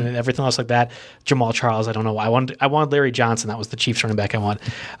 and everything else like that, Jamal Charles, I don't know why. I wanted Larry Johnson. That was the Chiefs running back I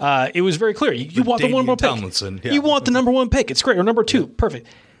wanted. It was very clear. You want the number 1 pick. Yeah. You want the number 1 pick. It's great. Or number 2. Perfect.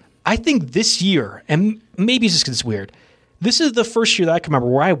 I think this year, and maybe it's just because it's weird, this is the first year that I can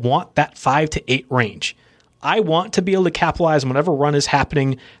remember where I want that 5 to 8 range. I want to be able to capitalize on whatever run is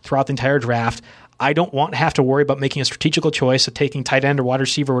happening throughout the entire draft. I don't want to have to worry about making a strategical choice of taking tight end or wide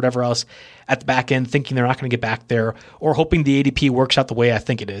receiver or whatever else at the back end, thinking they're not going to get back there, or hoping the ADP works out the way I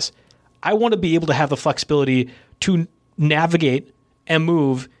think it is. I want to be able to have the flexibility to navigate and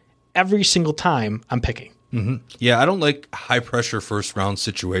move every single time I'm picking. Yeah, I don't like high pressure first round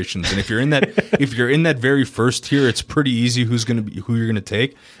situations. And if you're in that very first tier, it's pretty easy who you're going to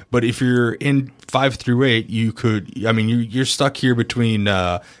take. But if you're in 5 through 8, you're stuck here between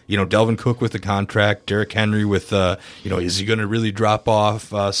Delvin Cook with the contract, Derrick Henry with is he going to really drop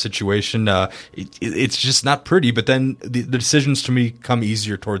off situation? It's just not pretty. But then the decisions to me come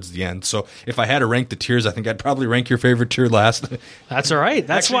easier towards the end. So if I had to rank the tiers, I think I'd probably rank your favorite tier last. That's all right.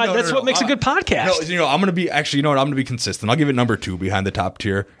 That's what makes a good podcast. I'm going to be I'm going to be consistent. I'll give it number 2 behind the top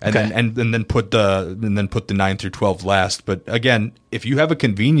tier, and then put the 9 through 12 last. But again, if you have a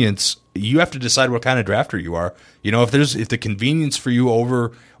convenience, you have to decide what kind of drafter you are. If the convenience for you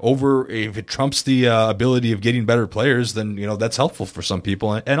over if it trumps the ability of getting better players, then that's helpful for some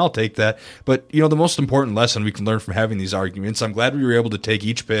people, and I'll take that. But the most important lesson we can learn from having these arguments, I'm glad we were able to take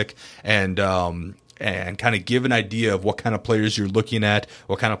each pick and kind of give an idea of what kind of players you're looking at,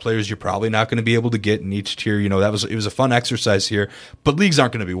 what kind of players you're probably not going to be able to get in each tier. It was a fun exercise here, but leagues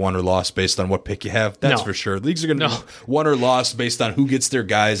aren't going to be won or lost based on what pick you have. That's for sure. Leagues are going to be won or lost based on who gets their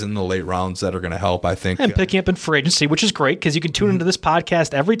guys in the late rounds that are going to help, I think. And picking up in free agency, which is great because you can tune into this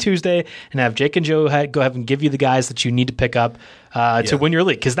podcast every Tuesday and have Jake and Joe go ahead and give you the guys that you need to pick up to win your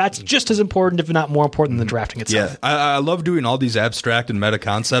league, because that's just as important, if not more important, than the drafting itself. Yeah, I love doing all these abstract and meta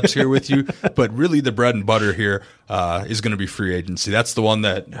concepts here with you, but really the bread and butter here is going to be free agency. That's the one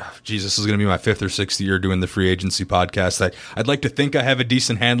that, this is going to be my 5th or 6th year doing the free agency podcast. I'd like to think I have a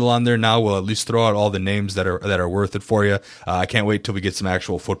decent handle on there now. We'll at least throw out all the names that are worth it for you. I can't wait till we get some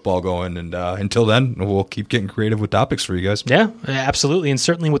actual football going, and until then, we'll keep getting creative with topics for you guys. Yeah, absolutely, and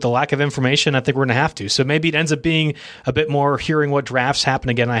certainly with the lack of information, I think we're going to have to. So maybe it ends up being a bit more hearing what drafts happen.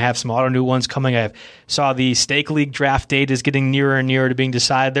 Again, I have some auto new ones coming. I saw the Stake League draft date is getting nearer and nearer to being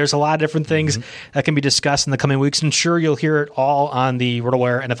decided. There's a lot of different things that can be discussed in the coming weeks. topics, and sure, you'll hear it all on the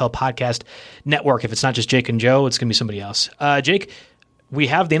RotoWire NFL Podcast Network. If it's not just Jake and Joe, it's going to be somebody else. Jake, we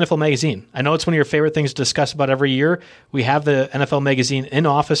have the NFL Magazine. I know it's one of your favorite things to discuss about every year. We have the NFL Magazine in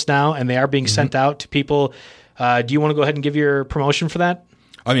office now, and they are being sent out to people. Do you want to go ahead and give your promotion for that?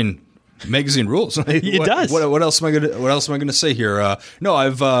 I mean, magazine rules. It does. What else am I going to say here? No,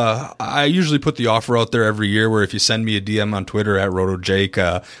 I usually put the offer out there every year where if you send me a DM on Twitter at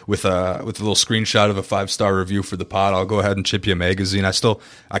RotoJake with a little screenshot of a 5-star review for the pod, I'll go ahead and chip you a magazine.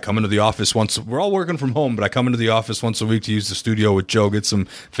 I come into the office once. We're all working from home, but I come into the office once a week to use the studio with Joe, get some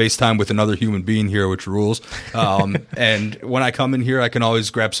FaceTime with another human being here, which rules. And when I come in here, I can always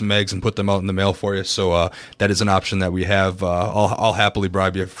grab some mags and put them out in the mail for you. So that is an option that we have. I'll happily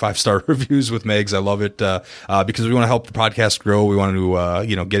bribe you 5-star reviews with Megs. I love it because we want to help the podcast grow. We want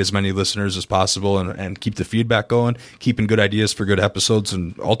to get as many listeners as possible and keep the feedback going, keeping good ideas for good episodes,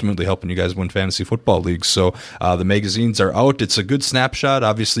 and ultimately helping you guys win fantasy football leagues. So the magazines are out. It's a good snapshot.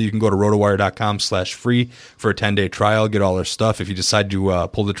 Obviously, you can go to rotowire.com/free for a 10-day trial, get all our stuff. If you decide to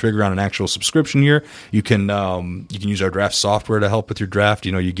pull the trigger on an actual subscription here, you can use our draft software to help with your draft.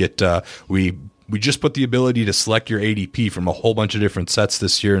 You get we just put the ability to select your ADP from a whole bunch of different sets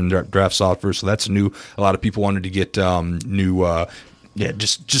this year in draft software, so that's new. A lot of people wanted to get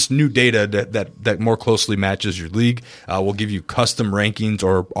just new data that more closely matches your league. We'll give you custom rankings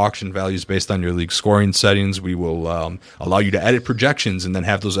or auction values based on your league scoring settings. We will allow you to edit projections and then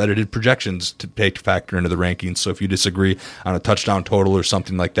have those edited projections to factor into the rankings. So if you disagree on a touchdown total or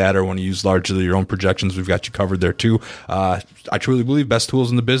something like that, or want to use largely your own projections, we've got you covered there too. I truly believe best tools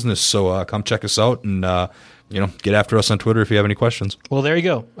in the business. So come check us out and get after us on Twitter if you have any questions. Well, there you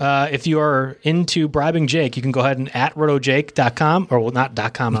go. If you are into bribing Jake, you can go ahead and at rotojake.com, or well, not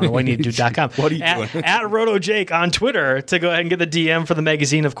 .com. I don't know why you need to do .com. What are you doing? At rotojake on Twitter to go ahead and get the DM for the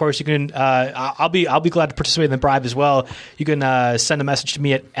magazine. Of course, you can. I'll be glad to participate in the bribe as well. You can send a message to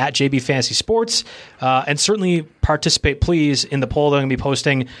me at JB Fantasy Sports, and certainly participate, please, in the poll that I'm going to be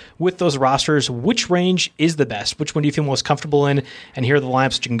posting with those rosters. Which range is the best? Which one do you feel most comfortable in? And here are the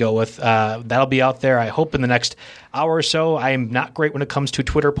lineups that you can go with. That'll be out there, I hope, in the next hour or so. I am not great when it comes to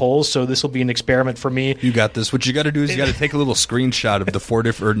Twitter polls, so this will be an experiment for me. You got this. What you got to do is you got to take a little screenshot of the 4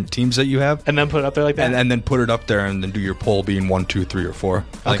 different teams that you have, and then put it up there like that, and then put it up there, and then do your poll being 1, 2, 3, or 4.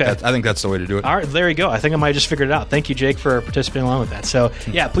 I think that's the way to do it. All right, there you go. I think I might just figured it out. Thank you, Jake, for participating along with that. So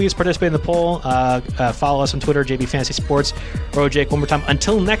yeah, please participate in the poll. Follow us on Twitter, JB Fantasy Sports. Jake, one more time.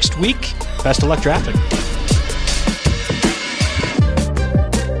 Until next week, best of luck drafting.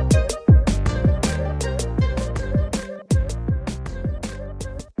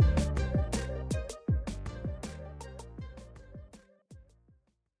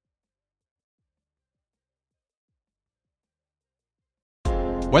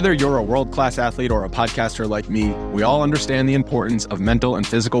 Whether you're a world-class athlete or a podcaster like me, we all understand the importance of mental and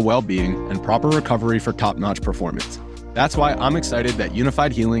physical well-being and proper recovery for top-notch performance. That's why I'm excited that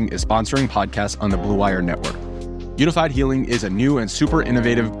Unified Healing is sponsoring podcasts on the Blue Wire Network. Unified Healing is a new and super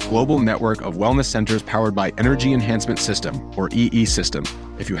innovative global network of wellness centers powered by Energy Enhancement System, or EE System.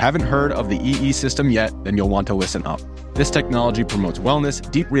 If you haven't heard of the EE System yet, then you'll want to listen up. This technology promotes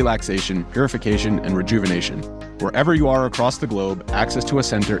wellness, deep relaxation, purification, and rejuvenation. Wherever you are across the globe, access to a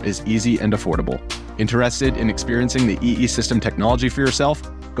center is easy and affordable. Interested in experiencing the EE System technology for yourself?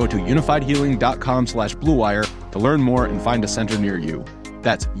 Go to unifiedhealing.com/bluewire to learn more and find a center near you.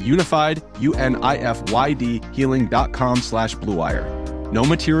 That's unified, UNIFYD, healing.com/bluewire. No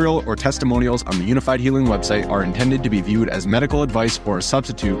material or testimonials on the Unified Healing website are intended to be viewed as medical advice or a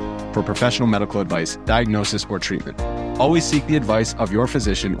substitute for professional medical advice, diagnosis, or treatment. Always seek the advice of your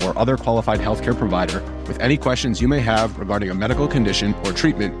physician or other qualified healthcare provider with any questions you may have regarding a medical condition or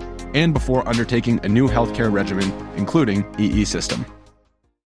treatment and before undertaking a new healthcare regimen, including EE System.